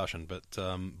a concussion, but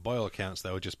by all accounts,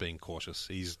 they were just being cautious.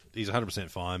 He's 100%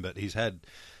 fine, but he's had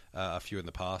a few in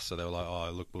the past, so they were like,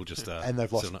 "Oh, look, we'll just." And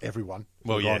they've lost everyone.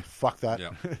 Well, They've yeah, gone, fuck that.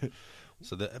 Yeah.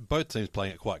 So both teams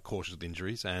playing it quite cautious with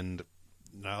injuries, and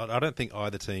no, I don't think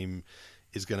either team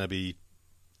is going to be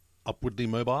upwardly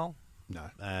mobile. No.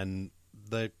 And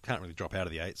they can't really drop out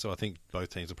of the 8, so I think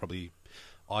both teams will probably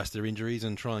ice their injuries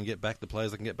and try and get back the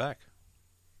players they can get back.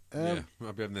 Might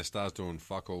be having their stars doing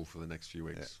fuck all for the next few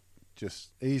weeks.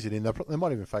 Just ease it in. They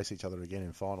might even face each other again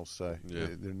in finals, so Yeah.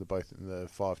 they're both in the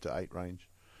 5 to 8 range.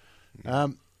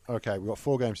 Okay, we've got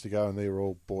 4 games to go, and they're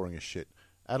all boring as shit.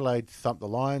 Adelaide thumped the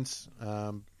Lions. I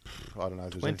don't know.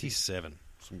 If there's 27.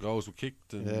 Some goals were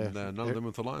kicked, and none of them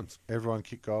were for Lions. Everyone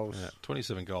kicked goals. Yeah,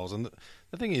 27 goals. And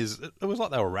the thing is, it was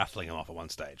like they were raffling them off at one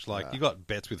stage. Like, you got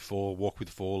Betts with 4, Walk with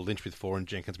 4, Lynch with 4, and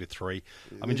Jenkins with 3.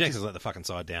 I mean, Jenkins let the fucking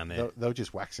side down there. They were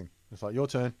just waxing. It's like, your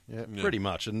turn. Yeah. Pretty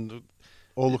much. And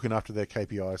All looking after their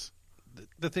KPIs.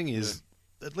 the thing is,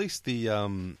 at least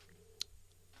the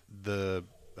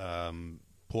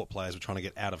Port players were trying to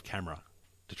get out of camera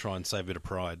to try and save a bit of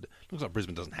pride. Looks like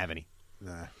Brisbane doesn't have any.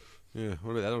 Nah. Yeah.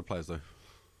 What about the Adelaide players though?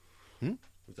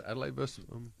 Was it Adelaide versus?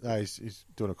 No, he's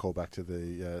doing a call back to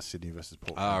the Sydney versus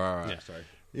Port. Right. Yeah. Sorry.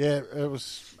 Yeah, it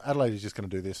was Adelaide is just going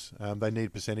to do this. They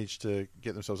need percentage to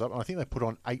get themselves up. And I think they put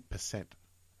on 8%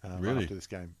 Really? after this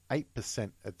game.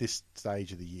 8% at this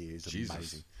stage of the year is Jesus.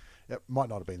 amazing. It might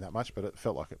not have been that much, but it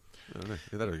felt like it. I don't know.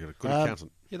 That'll get a good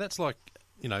accountant. Yeah, that's like,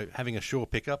 having a sure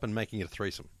pickup and making it a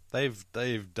threesome. They've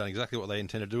done exactly what they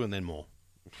intended to do and then more.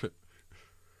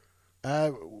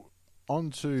 On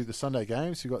to the Sunday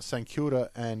games. You've got St Kilda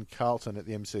and Carlton at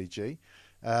the MCG.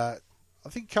 I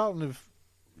think Carlton have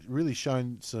really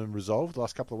shown some resolve the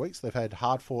last couple of weeks. They've had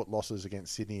hard-fought losses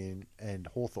against Sydney and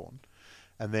Hawthorn,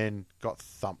 and then got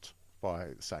thumped by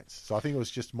the Saints. So I think it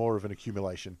was just more of an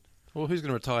accumulation. Well, who's going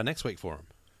to retire next week for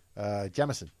them?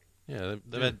 Jamison. Yeah,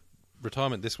 they've had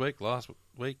retirement this week, last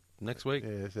week, next week.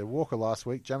 Yeah, so Walker last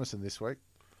week, Jamison this week.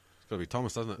 It's got to be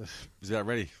Thomas, doesn't it? He's about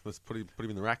ready. Let's put him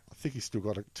in the rack. I think he's still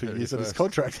got 2 years on his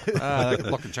contract. That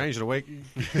lock can change in a week.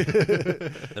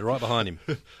 They're right behind him.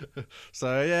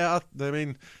 So, yeah, I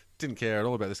mean, didn't care at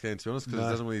all about this game, to be honest, because it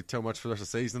doesn't really tell much for the rest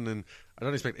of the season, and I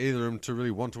don't expect either of them to really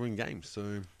want to win games.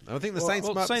 So I think the Saints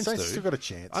Saints still got a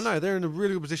chance. I know, they're in a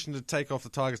really good position to take off the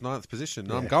Tigers' 9th position,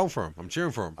 and I'm going for them. I'm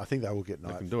cheering for them. I think they will get 9th.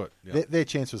 They can do it. Yeah. Their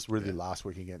chance was really last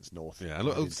week against North. Yeah,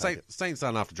 look, Saints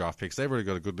aren't after draft picks. They've already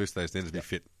got a good list. They just need to be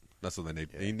fit. That's what they need.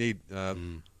 Yeah. You need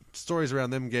stories around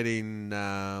them getting...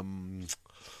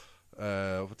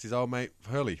 what's his old mate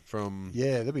Hurley from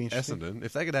that'd be interesting. Essendon.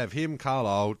 If they could have him,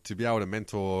 Carlisle, to be able to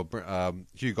mentor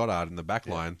Hugh Goddard in the back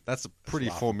line, that's a pretty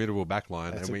formidable back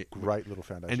line. That's a great little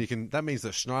foundation. And that means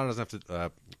that Schneider doesn't have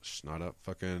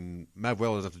to Mav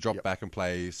Weller doesn't have to drop back and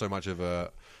play so much of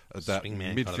that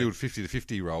midfield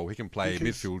 50-50 role. He can play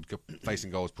midfield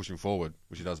facing goals, pushing forward,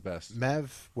 which he does best.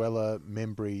 Mav, Weller,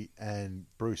 Membry, and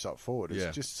Bruce up forward.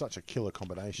 It's just such a killer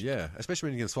combination. Yeah, especially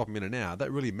when you can swap them in and out.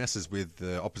 That really messes with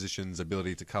the opposition's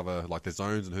ability to cover like their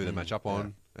zones and who they match up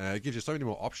on. It gives you so many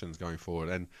more options going forward,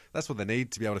 and that's what they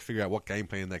need to be able to figure out what game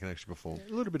plan they can actually perform.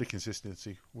 A little bit of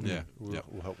consistency will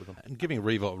help with them. And giving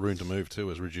Rewalt room to move too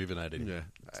has rejuvenated him. Yeah.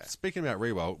 Speaking about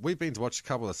Rewalt, we've been to watch a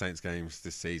couple of the Saints games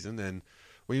this season, and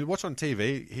when you watch on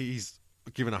TV, he's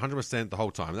given 100% the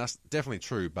whole time. That's definitely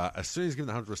true, but as soon as he's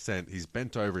given 100%, he's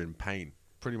bent over in pain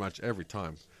pretty much every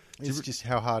time. It's just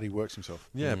how hard he works himself.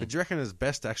 Yeah, but do you reckon it's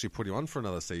best to actually put him on for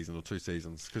another season or 2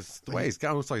 seasons? Because the way he's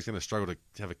going, looks like he's going to struggle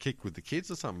to have a kick with the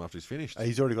kids or something after he's finished.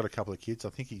 He's already got a couple of kids. I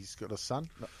think he's got a son,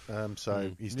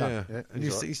 so he's done. Yeah. And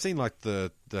you've seen like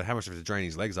the how much of it to drain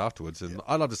his legs afterwards. And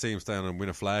I'd love to see him stay on and win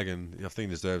a flag, and I think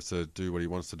he deserves to do what he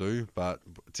wants to do. But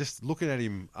just looking at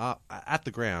him at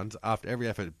the ground after every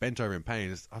effort, bent over in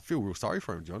pain, I feel real sorry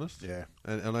for him, to be honest. Yeah.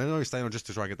 And I know he's staying on just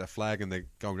to try and get that flag, and they're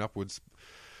going upwards.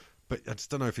 But I just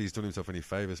don't know if he's doing himself any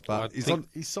favours. But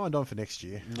he's signed on for next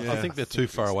year. Yeah. I think they're too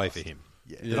far away for him.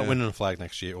 Yeah. They're not winning a flag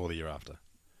next year or the year after.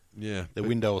 Yeah. The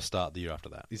window will start the year after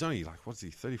that. He's only, what's he,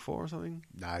 34 or something?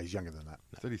 No, he's younger than that.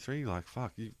 33?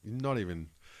 Fuck, you're not even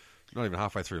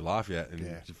halfway through life yet, and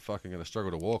you're fucking going to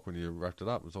struggle to walk when you wrapped it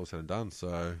up. It's all said and done.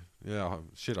 So, I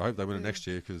hope they win it next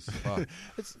year, because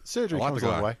surgery comes a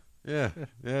long way. Yeah,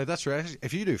 that's right. Actually,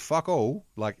 if you do fuck all,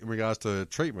 like in regards to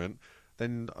treatment,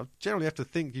 then I generally have to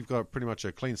think you've got pretty much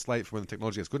a clean slate for when the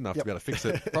technology gets good enough to be able to fix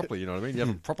it properly, you know what I mean? You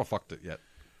haven't proper fucked it yet.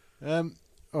 All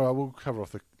right, we'll cover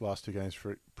off the last 2 games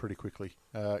pretty quickly.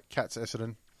 Cats,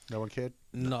 Essendon, no one cared?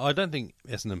 No, I don't think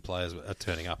Essendon players are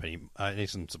turning up.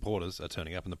 Essendon supporters are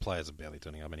turning up, and the players are barely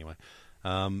turning up anyway.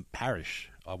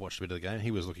 Parrish, I watched a bit of the game. He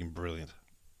was looking brilliant.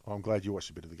 I'm glad you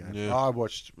watched a bit of the game. Yeah. I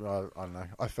watched, I don't know,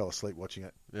 I fell asleep watching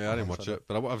it. Yeah, I didn't watch it,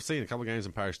 but I've seen a couple of games,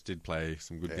 and Parrish did play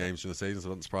some good games during the season, so it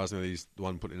doesn't surprise me that he's the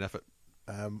one putting in effort.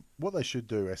 What they should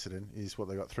do, Essendon, is what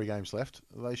they got 3 games left.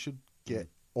 They should get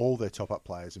all their top-up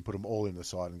players and put them all in the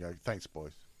side and go, thanks,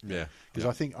 boys. Yeah. Because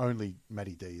I think only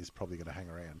Matty D is probably going to hang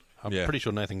around. I'm pretty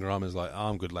sure Nathan Graham is like,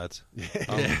 I'm good, lads.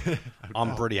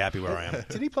 I'm pretty happy where I am.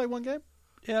 Did he play 1 game?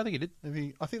 Yeah, I think he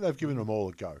did. I think they've given them all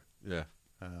a go. Yeah.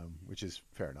 Which is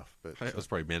fair enough. But it was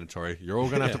probably mandatory. You're all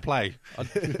going to have to play. I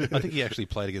think he actually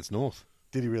played against North.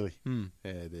 Did he really? Yeah,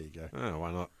 there you go. Oh,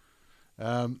 why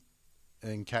not?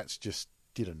 And Cats just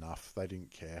did enough. They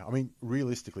didn't care. I mean,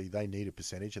 realistically, they need a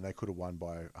percentage, and they could have won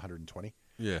by 120.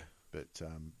 Yeah. But,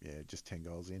 just 10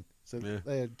 goals in. So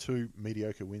they had 2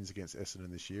 mediocre wins against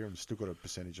Essendon this year and still got a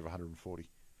percentage of 140.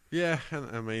 Yeah,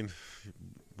 and I mean,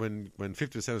 when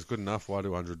 50% is good enough, why do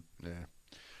 100?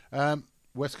 Yeah.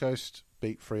 West Coast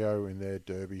beat Freo in their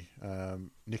derby.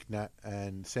 Nick Nat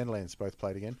and Sandilands both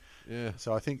played again. Yeah.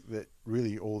 So I think that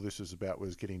really all this was about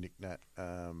was getting Nick Nat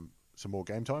some more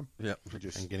game time. Yeah.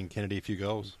 And getting Kennedy a few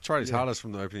goals. Tried his hardest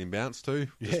from the opening bounce too.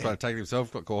 Just trying to take it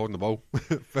himself. Got caught holding the ball.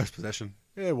 First possession.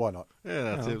 Yeah, why not? Yeah,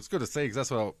 that's it. It was good to see, because that's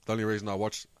the only reason I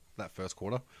watched that first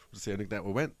quarter, was to see how Nick Nat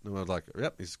went. And I was like,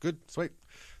 yep, he's good, sweet.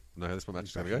 I know how this match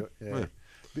is going to go.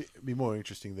 Be more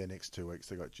interesting their next 2 weeks.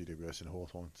 They got GWS and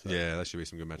Hawthorn. So Yeah, that should be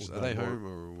some good matches. Are they home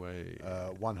or away?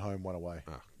 one home, one away.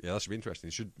 Oh, yeah, that should be interesting.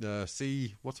 You should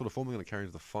see what sort of form they're going to carry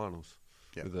into the finals.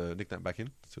 Yep. With the nickname back in.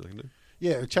 See what they can do.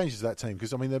 Yeah, it changes that team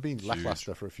because they've been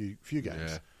lackluster for a few games.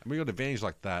 Yeah, and we got an advantage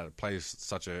like that. It plays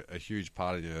such a huge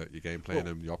part of your game plan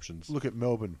and your options. Look at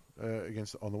Melbourne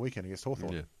on the weekend against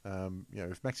Hawthorn. Yeah.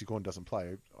 If Maxi Gawn doesn't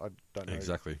play, I don't know.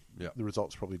 Exactly. Yeah. The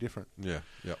result's probably different. Yeah.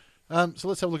 Yeah. So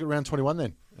let's have a look at round 21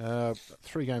 then.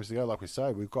 3 games to go, like we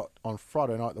say. We've got on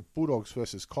Friday night the Bulldogs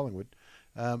versus Collingwood.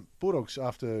 Bulldogs,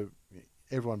 after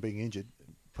everyone being injured,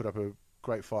 put up a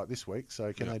great fight this week.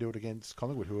 So can they do it against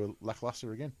Collingwood, who are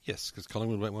lacklustre again? Yes, because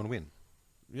Collingwood won't want to win.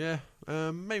 Yeah.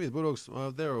 Maybe the Bulldogs.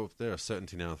 They're a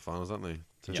certainty now in the finals, aren't they?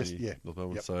 North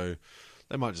Melbourne. Yep. So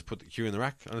they might just put the queue in the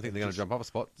rack. I don't think they're going to jump up a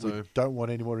spot. So we don't want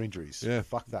any more injuries. Yeah.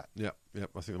 Fuck that. Yep. I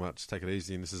think they might just take it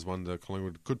easy, and this is one that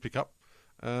Collingwood could pick up.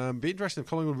 Be interesting if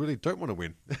Collingwood really don't want to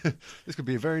win. This could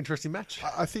be a very interesting match.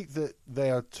 I think that they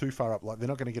are too far up. Like they're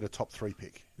not going to get a top 3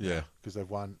 pick. Yeah. Because they've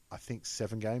won, I think,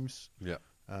 7 games. Yeah.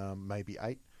 Maybe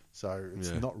 8. So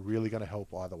it's not really going to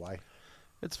help either way.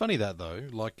 It's funny that, though.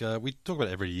 Like, we talk about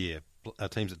it every year,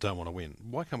 teams that don't want to win.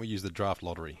 Why can't we use the draft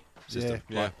lottery system?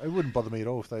 Yeah. It wouldn't bother me at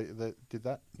all if they did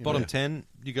that. Bottom 10,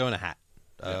 you go in a hat.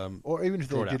 Or even if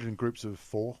they did it in groups of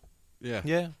 4. Yeah.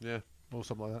 Or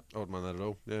something like that. I wouldn't mind that at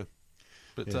all. Yeah.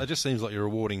 But it just seems like you're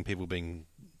rewarding people being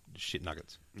shit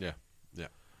nuggets. Yeah.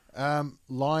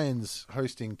 Lions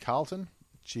hosting Carlton.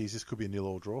 Jeez, this could be a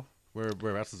 0-0 draw.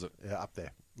 Whereabouts is it? Up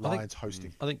there. Lions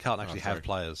hosting. I think Carlton actually have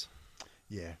players.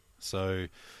 Yeah. So,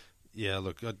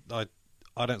 look,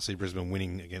 I don't see Brisbane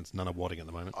winning against Nunawading at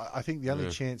the moment. I think the only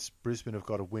chance Brisbane have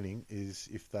got of winning is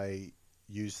if they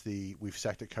use the "we've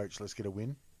sacked a coach, let's get a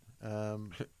win"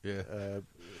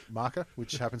 marker,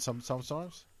 which happens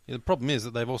sometimes. Yeah, the problem is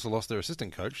that they've also lost their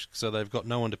assistant coach, so they've got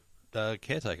no one to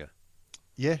caretaker.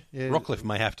 Yeah. Rockcliffe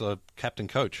may have to captain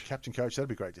coach. Captain coach, that'd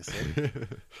be great to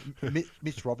see.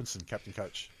 Mitch Robinson, captain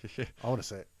coach. I want to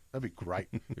see it. That'd be great.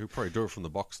 He'll probably do it from the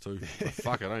box too. But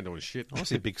fuck it, I ain't doing shit. I want to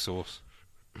see a big sauce.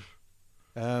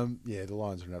 The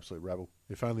Lions are an absolute rabble.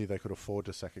 If only they could afford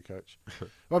to sack a coach.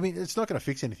 Well, I mean, it's not going to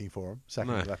fix anything for them,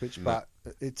 sacking Lapich, but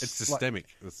it's systemic.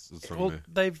 That's wrong well,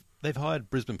 there. they've hired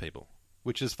Brisbane people,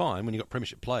 which is fine when you've got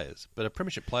premiership players, but a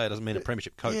premiership player doesn't mean a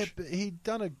premiership coach. Yeah, but he'd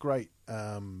done a great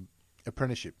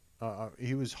apprenticeship.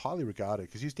 He was highly regarded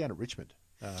because he was down at Richmond.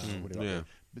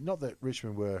 But not that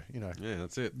Richmond were,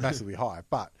 that's it. massively high,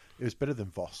 but it was better than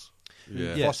Voss.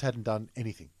 Yeah. Voss hadn't done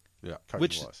anything. Yeah.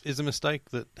 Which is a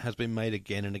mistake that has been made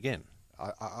again and again.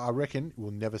 I reckon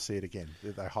we'll never see it again.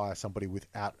 That they hire somebody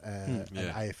without an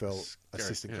AFL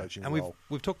assistant coaching and role.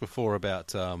 we've talked before about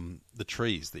the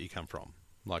trees that you come from,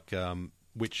 like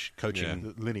which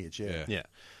coaching the lineage. Yeah,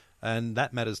 and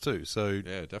that matters too. So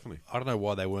yeah, definitely. I don't know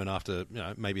why they weren't after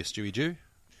maybe a Stewie Jew.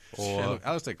 Or Or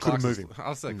Alistair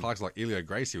Clark's like Elio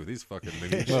Gracie with his fucking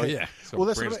lineage. Well, yeah. Well,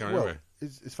 that's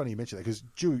it's funny you mention that because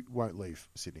Jew won't leave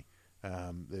Sydney.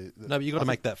 No, but you've got to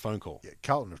make that phone call. Yeah,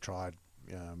 Carlton have tried.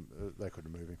 They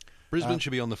couldn't move him. Brisbane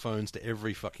should be on the phones to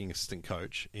every fucking assistant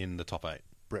coach in the top 8.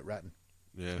 Brett Ratton.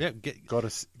 Yeah. Got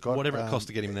whatever it costs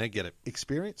to get him there, get it.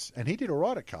 Experience, and he did all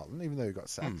right at Carlton, even though he got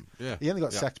sacked. He only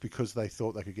got sacked because they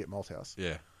thought they could get Malthouse.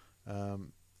 Yeah.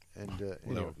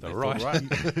 They're right.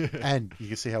 And you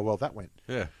can see how well that went.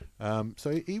 Yeah.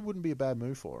 So he wouldn't be a bad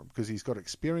move for him because he's got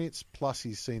experience, plus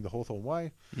he's seen the Hawthorn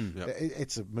way.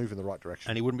 It's a move in the right direction.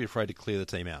 And he wouldn't be afraid to clear the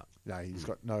team out. No, he's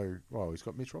got he's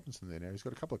got Mitch Robinson there now. He's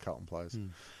got a couple of Carlton players.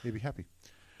 He'd be happy.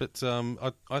 But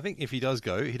I think if he does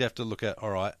go, he'd have to look at,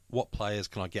 all right, what players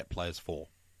can I get players for?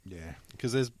 Yeah.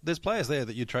 Because there's players there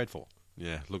that you'd trade for.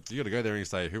 Yeah. Look, you got to go there and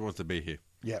say, who wants to be here?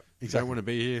 Yeah, If you exactly. don't want to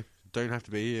be here, don't have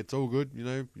to be here. It's all good.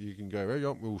 You can go, "Hey,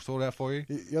 we'll sort it out for you."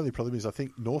 The only problem is I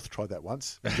think North tried that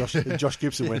once. And Josh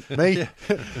Gibson went, me?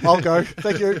 I'll go.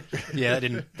 Thank you. Yeah,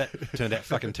 that turned out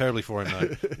fucking terribly for him,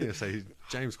 though. Yeah, so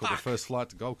James caught the first flight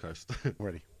to Gold Coast.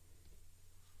 Ready.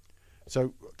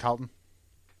 So, Carlton.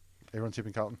 Everyone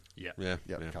tipping Carlton? Yeah. Yeah.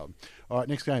 Carlton. All right,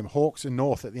 next game. Hawks and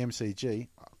North at the MCG.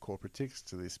 Corporate ticks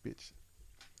to this bitch.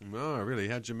 No, really?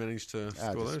 How'd you manage to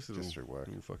score those little just through work.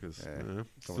 fuckers? Yeah. Yeah.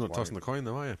 Still not tossing the coin,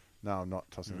 though, are you? No, I'm not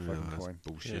tossing the fucking that's coin.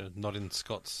 bullshit. Yeah, not in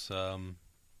Scott's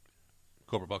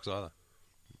corporate box either.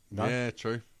 No. Yeah,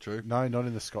 true. No, not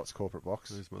in the Scots corporate box.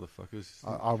 Those motherfuckers.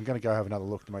 I'm going to go have another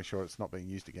look to make sure it's not being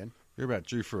used again. You're about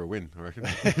due for a win, I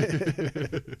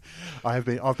reckon.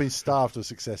 I've been starved of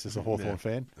success as a Hawthorn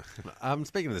fan.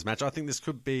 Speaking of this match, I think this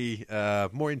could be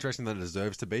more interesting than it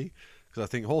deserves to be. Because I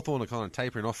think Hawthorn are kind of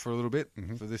tapering off for a little bit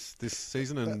for this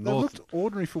season. And They North looked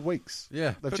ordinary for weeks.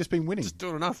 Yeah. They've but just been winning. Just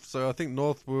doing enough. So I think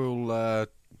North will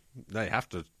they have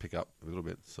to pick up a little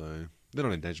bit. So they're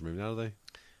not in danger moving out, are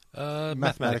they?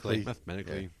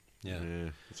 Mathematically. Yeah,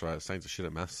 that's right. Saints are shit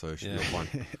at maths, so it should be all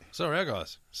fine. So are our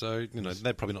guys. So,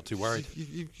 they're probably not too worried.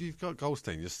 You've got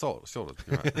Goldstein. You're sorted.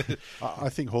 Right. I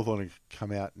think Hawthorn will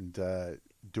come out and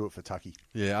do it for Tucky.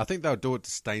 Yeah, I think they'll do it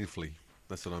disdainfully.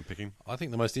 That's what I'm picking. I think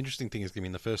the most interesting thing is going to be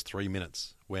in the first 3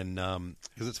 minutes when,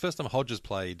 because it's the first time Hodges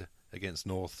played against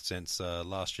North since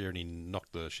last year, and he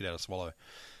knocked the shit out of Swallow.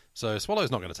 So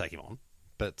Swallow's not going to take him on,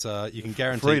 but you can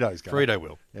guarantee Frito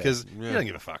will, because you don't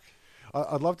give a fuck.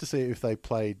 I'd love to see if they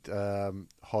played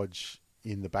Hodge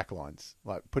in the back lines,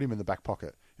 like put him in the back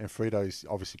pocket, and Frito's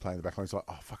obviously playing the back lines. Like,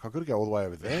 oh fuck, I've got to go all the way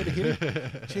over there to hit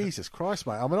him. Jesus Christ,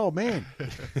 mate, I'm an old man.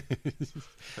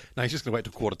 No, he's just going to wait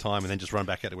till quarter time and then just run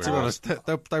back out to where To he be was. honest,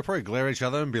 they'll probably glare at each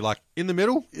other and be like, "In the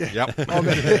middle." Yeah. Yep, I'll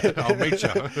meet you.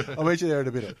 I'll meet you there in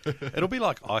a minute. Itwill be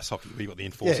like ice hockey where you've got the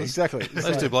enforcers. Yeah, exactly.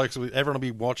 Those two blokes, everyone will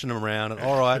be watching them around. And,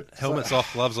 all right, helmets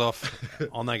off, gloves off,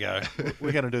 on they go.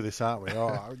 We're going to do this, aren't we?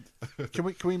 Oh, can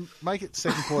we make it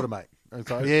second quarter, mate? It's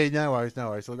like, yeah, no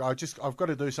worries. Look, I've got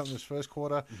to do something this first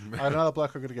quarter. I had another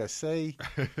bloke I've got to go see.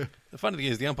 The funny thing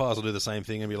is, the umpires will do the same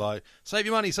thing and be like, save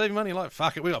your money. Like,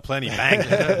 fuck it, we got plenty.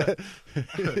 Bang.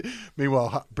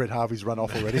 Meanwhile, Brett Harvey's run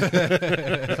off already.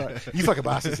 Like, you fucking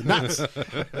bastards are nuts.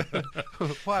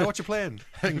 Why? What's your plan?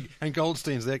 And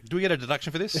Goldstein's there. Do we get a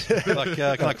deduction for this? Like,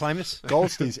 can I claim this?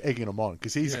 Goldstein's egging him on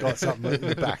because he's got something in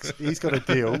the backs. He's got a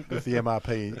deal with the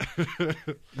MRP,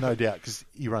 no doubt, because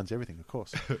he runs everything, of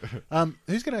course.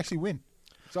 Who's going to actually win?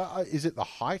 So, is it the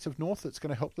height of North that's going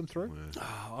to help them through?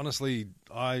 Honestly,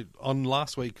 on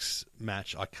last week's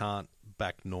match, I can't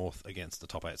back North against the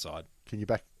top 8 side. Can you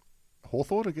back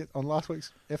Hawthorn on last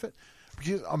week's effort?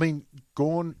 Because, I mean,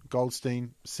 Gawn,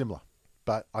 Goldstein, similar.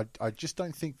 But I just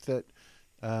don't think that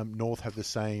North have the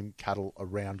same cattle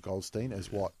around Goldstein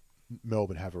as what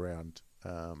Melbourne have around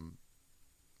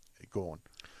Gawn.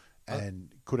 And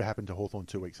could have happened to Hawthorn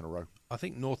 2 weeks in a row. I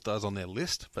think North does on their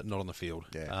list, but not on the field.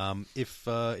 Yeah. If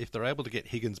they're able to get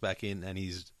Higgins back in and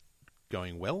he's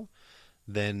going well,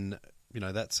 then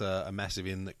that's a massive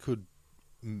in that could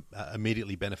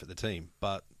immediately benefit the team.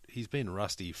 But he's been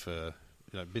rusty for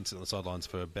been sitting on the sidelines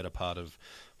for a better part of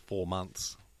 4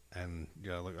 months, and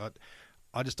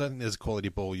I just don't think there's quality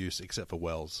ball use except for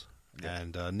Wells. Yeah.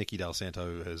 And Nicky Del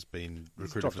Santo has been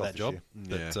recruited for that job.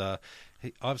 But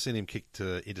I've seen him kick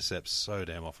to intercepts so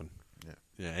damn often.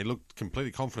 Yeah, he looked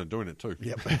completely confident doing it too.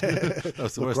 Yep.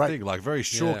 That's the worst thing. Like, very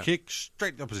short kick,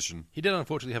 straight to the opposition. He did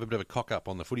unfortunately have a bit of a cock up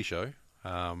on the footy show.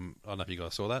 I don't know if you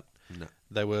guys saw that. No.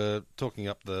 They were talking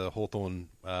up the Hawthorn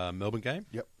Melbourne game.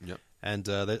 Yep. And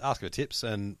they asked for tips,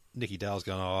 and Nicky Dale's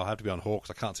going, I have to be on Hawks.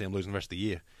 I can't see him losing the rest of the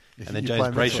year. And then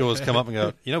James Brayshaw's come up and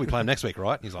go, we play him next week,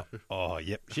 right? And he's like, oh,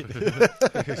 yep, shit.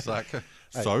 He's like,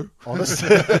 so? Honest. Do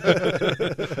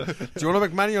you want to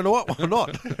make money or not?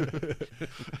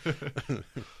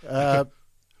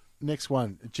 Next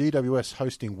one, GWS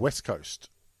hosting West Coast.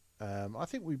 I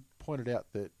think we pointed out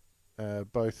that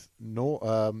both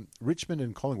Richmond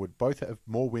and Collingwood both have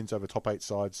more wins over top 8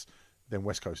 sides than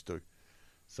West Coast do.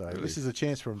 So This is a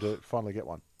chance for them to finally get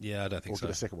one. Yeah, I don't think so. Or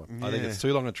get a second one. I think it's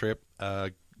too long a trip.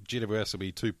 GWS will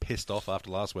be too pissed off after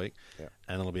last week,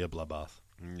 and it'll be a bloodbath.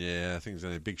 Yeah, I think it's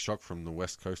going to be a big shock from the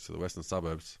west coast to the western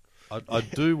suburbs. I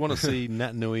do want to see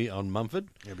Nat Nui on Mumford.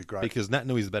 It'll be great. Because Nat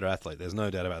Nui's the better athlete. There's no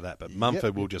doubt about that. But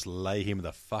Mumford will just lay him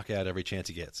the fuck out every chance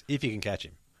he gets, if he can catch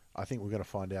him. I think we're going to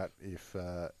find out if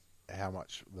how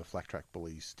much the flat track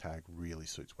bullies tag really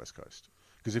suits West Coast.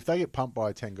 Because if they get pumped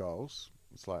by 10 goals,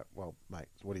 it's like, well, mate,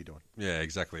 what are you doing? Yeah,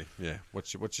 exactly. Yeah,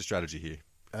 what's your strategy here?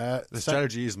 The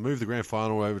strategy is move the grand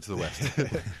final over to the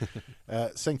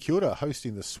west. St Kilda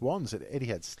hosting the Swans at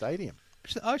Etihad Stadium.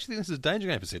 I actually think this is a danger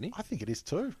game for Sydney. I think it is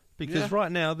too. Because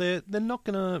right now they're not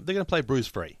gonna play bruise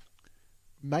free.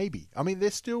 Maybe. I mean, they're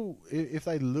still, if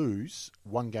they lose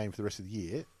one game for the rest of the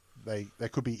year, they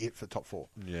could be it for top 4.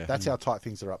 Yeah. That's how tight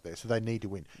things are up there. So they need to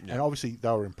win. Yeah. And obviously they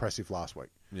were impressive last week.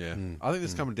 Yeah. I think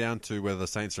this is coming down to whether the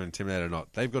Saints are intimidated or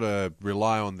not. They've got to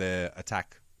rely on their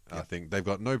attack. I think they've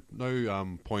got no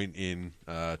point in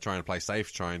trying to play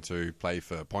safe, trying to play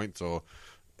for points, or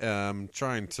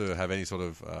trying to have any sort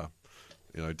of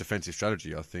defensive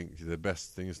strategy. I think the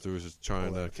best thing to do is just try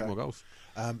and kick more goals.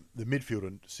 The midfield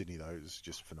in Sydney, though, is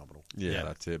just phenomenal. Yeah,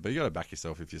 that's it. But you got to back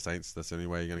yourself if you're Saints. That's the only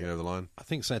way you're going to get over the line. I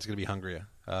think Saints are going to be hungrier,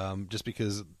 just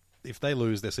because if they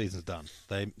lose, their season's done.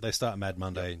 They start Mad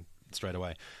Monday straight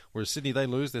away. Whereas Sydney, they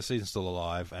lose, their season's still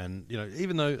alive. And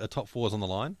even though a top 4 is on the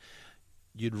line,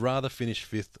 you'd rather finish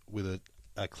 5th with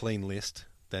a clean list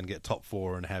than get top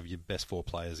 4 and have your best 4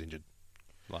 players injured.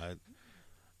 Like,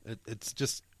 it's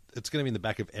going to be in the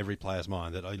back of every player's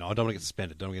mind that I don't want to get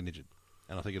suspended, don't want to get injured.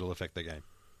 and I think it'll affect their game.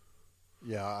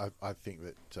 Yeah, I think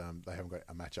that they haven't got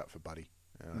a matchup for Buddy.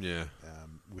 Yeah.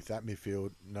 With that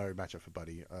midfield, no matchup for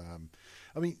Buddy.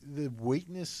 I mean, the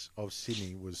weakness of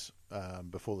Sydney was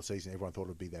before the season, everyone thought it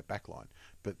would be their backline.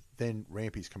 But then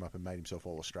Rampy's come up and made himself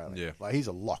All-Australian. Yeah. Like, he's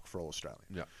a lock for All-Australian.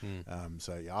 Yeah.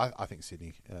 So, yeah, I think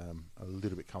Sydney a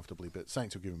little bit comfortably, but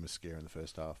Saints will give him a scare in the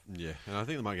first half. Yeah, and I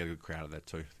think they might get a good crowd of that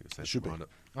too. I think It should be. It.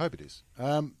 I hope it is.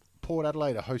 Port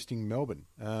Adelaide are hosting Melbourne.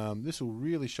 This will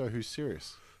really show who's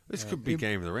serious. This could be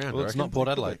game of the round. Well, I it's reckon. not Port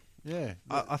Adelaide. Yeah.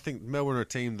 I think Melbourne are a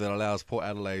team that allows Port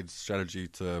Adelaide's strategy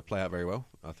to play out very well.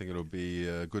 I think it'll be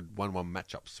good 1-1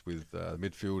 matchups with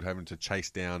midfield having to chase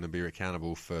down and be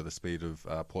accountable for the speed of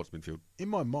Port's midfield. In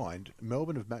my mind,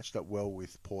 Melbourne have matched up well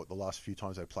with Port the last few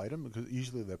times they've played them, because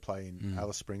usually they play in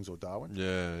Alice Springs or Darwin.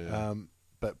 Yeah.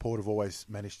 But Port have always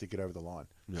managed to get over the line.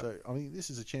 Yep. So, I mean, this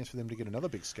is a chance for them to get another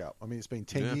big scalp. I mean, it's been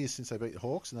 10 years since they beat the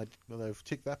Hawks, and they've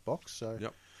ticked that box. So,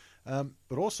 Yep.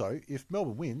 But also, if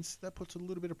Melbourne wins, that puts a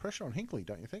little bit of pressure on Hinkley,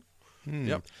 don't you think?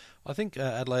 Yep. I think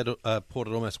Port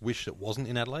had almost wished it wasn't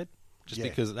in Adelaide, just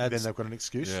because it adds. Then they've got an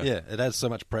excuse. Yeah. Yeah, it adds so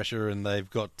much pressure, and they've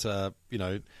got the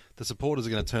supporters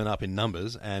are going to turn up in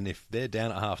numbers, and if they're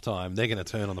down at half time, they're going to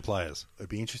turn on the players. It'd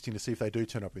be interesting to see if they do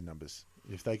turn up in numbers.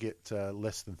 If they get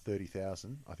less than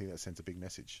 30,000, I think that sends a big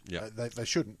message. Yeah. They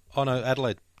shouldn't. Oh no,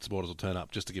 Adelaide supporters will turn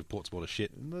up just to give Port supporters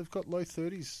shit. And they've got low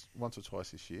 30s once or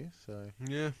twice this year, so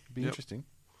Yeah. it'd be interesting.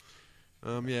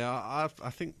 I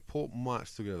think Port might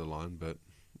still get over the line, but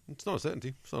it's not a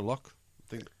certainty. It's not a lock. I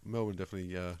think Melbourne definitely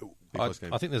be a close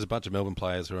game. I think there's a bunch of Melbourne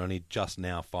players who are only just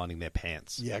now finding their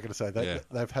pants. Yeah, I got to say,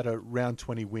 they've had a round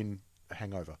 20 win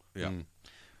hangover. Yeah.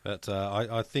 But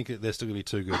I think they're still going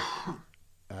to be too good.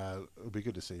 It'll be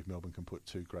good to see if Melbourne can put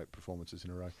two great performances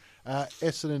in a row.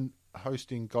 Essendon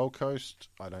hosting Gold Coast.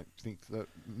 I don't think that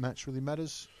match really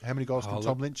matters. How many goals can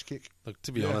Tom Lynch kick? Look,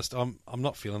 to be honest, I'm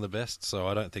not feeling the best, so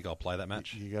I don't think I'll play that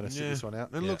match. You're going to sit this one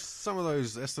out? And look, some of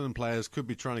those Essendon players could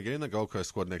be trying to get in the Gold Coast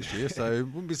squad next year, so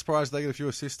wouldn't be surprised if they get a few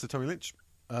assists to Tommy Lynch.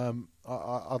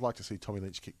 I'd like to see Tommy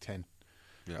Lynch kick 10.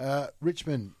 Yeah.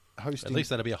 Richmond hosting... At least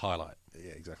that'll be a highlight.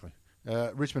 Yeah, exactly.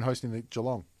 Richmond hosting the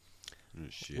Geelong.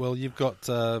 Shit. Well, you've got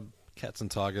Cats and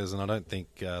Tigers, and I don't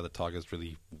think the Tigers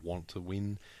really want to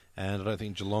win, and I don't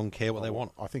think Geelong care what they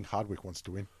want. I think Hardwick wants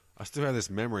to win. I still have this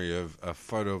memory of a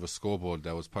photo of a scoreboard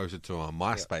that was posted to on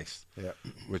MySpace,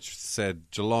 which said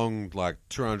Geelong like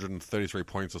 233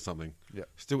 points or something. Yeah.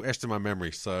 Still etched in my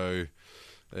memory. So,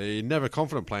 never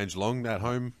confident playing Geelong at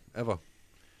home ever.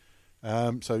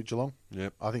 So Geelong.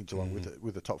 Yep. I think Geelong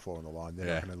with the top four on the line,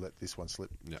 they're not going to let this one slip.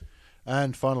 Yeah.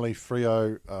 And finally,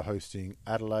 Freo are hosting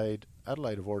Adelaide.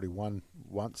 Adelaide have already won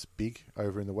once, big,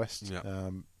 over in the West. Yep.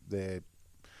 They're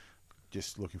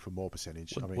just looking for more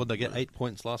percentage. Would they get 8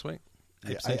 points last week?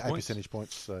 8 percentage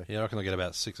points. So Yeah, I reckon they'll get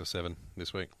about 6 or 7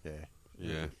 this week.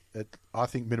 Yeah. I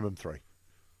think minimum 3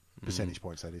 percentage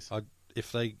points. That is.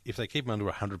 If they keep them under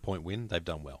a 100-point win, they've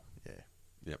done well. Yeah.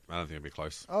 Yep. I don't think it'll be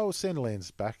close. Oh,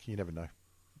 Sanderland's back. You never know.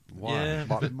 Why?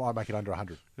 Yeah. Might make it under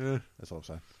 100. Yeah. That's all I'm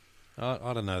saying.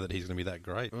 I don't know that he's going to be that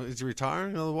great. Well, is he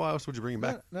retiring? Otherwise, would you bring him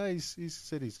back? No, he's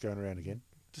said he's going around again.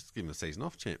 Just give him a season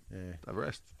off, champ. Yeah. Have a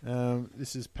rest.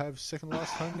 This is Pav's second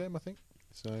last home game, I think.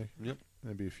 So Yep.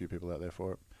 there'll be a few people out there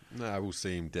for it. No, we'll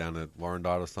see him down at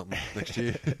Warrandyte or something next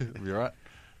year. It'll be all right.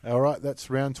 All right, that's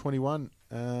round 21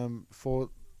 for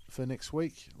next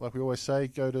week. Like we always say,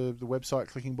 go to the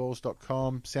website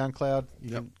clickingballs.com, SoundCloud.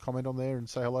 You can comment on there and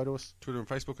say hello to us. Twitter and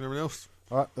Facebook and everything else.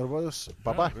 All right, that'll be us.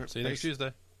 Bye-bye. Right, See you next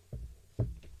Tuesday.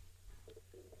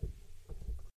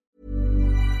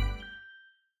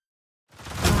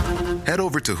 Head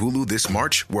over to Hulu this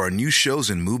March, where our new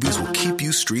shows and movies will keep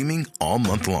you streaming all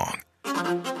month long.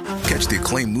 Catch the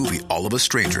acclaimed movie All of Us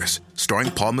Strangers,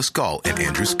 starring Paul Mescal and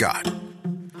Andrew Scott.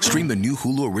 Stream the new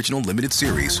Hulu original limited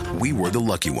series We Were the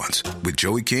Lucky Ones with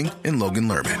Joey King and Logan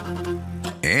Lerman.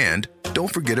 And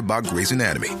don't forget about Grey's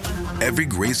Anatomy. Every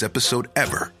Grey's episode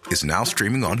ever is now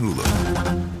streaming on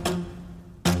Hulu.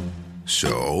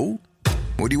 So,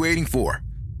 what are you waiting for?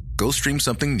 Go stream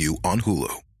something new on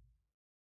Hulu.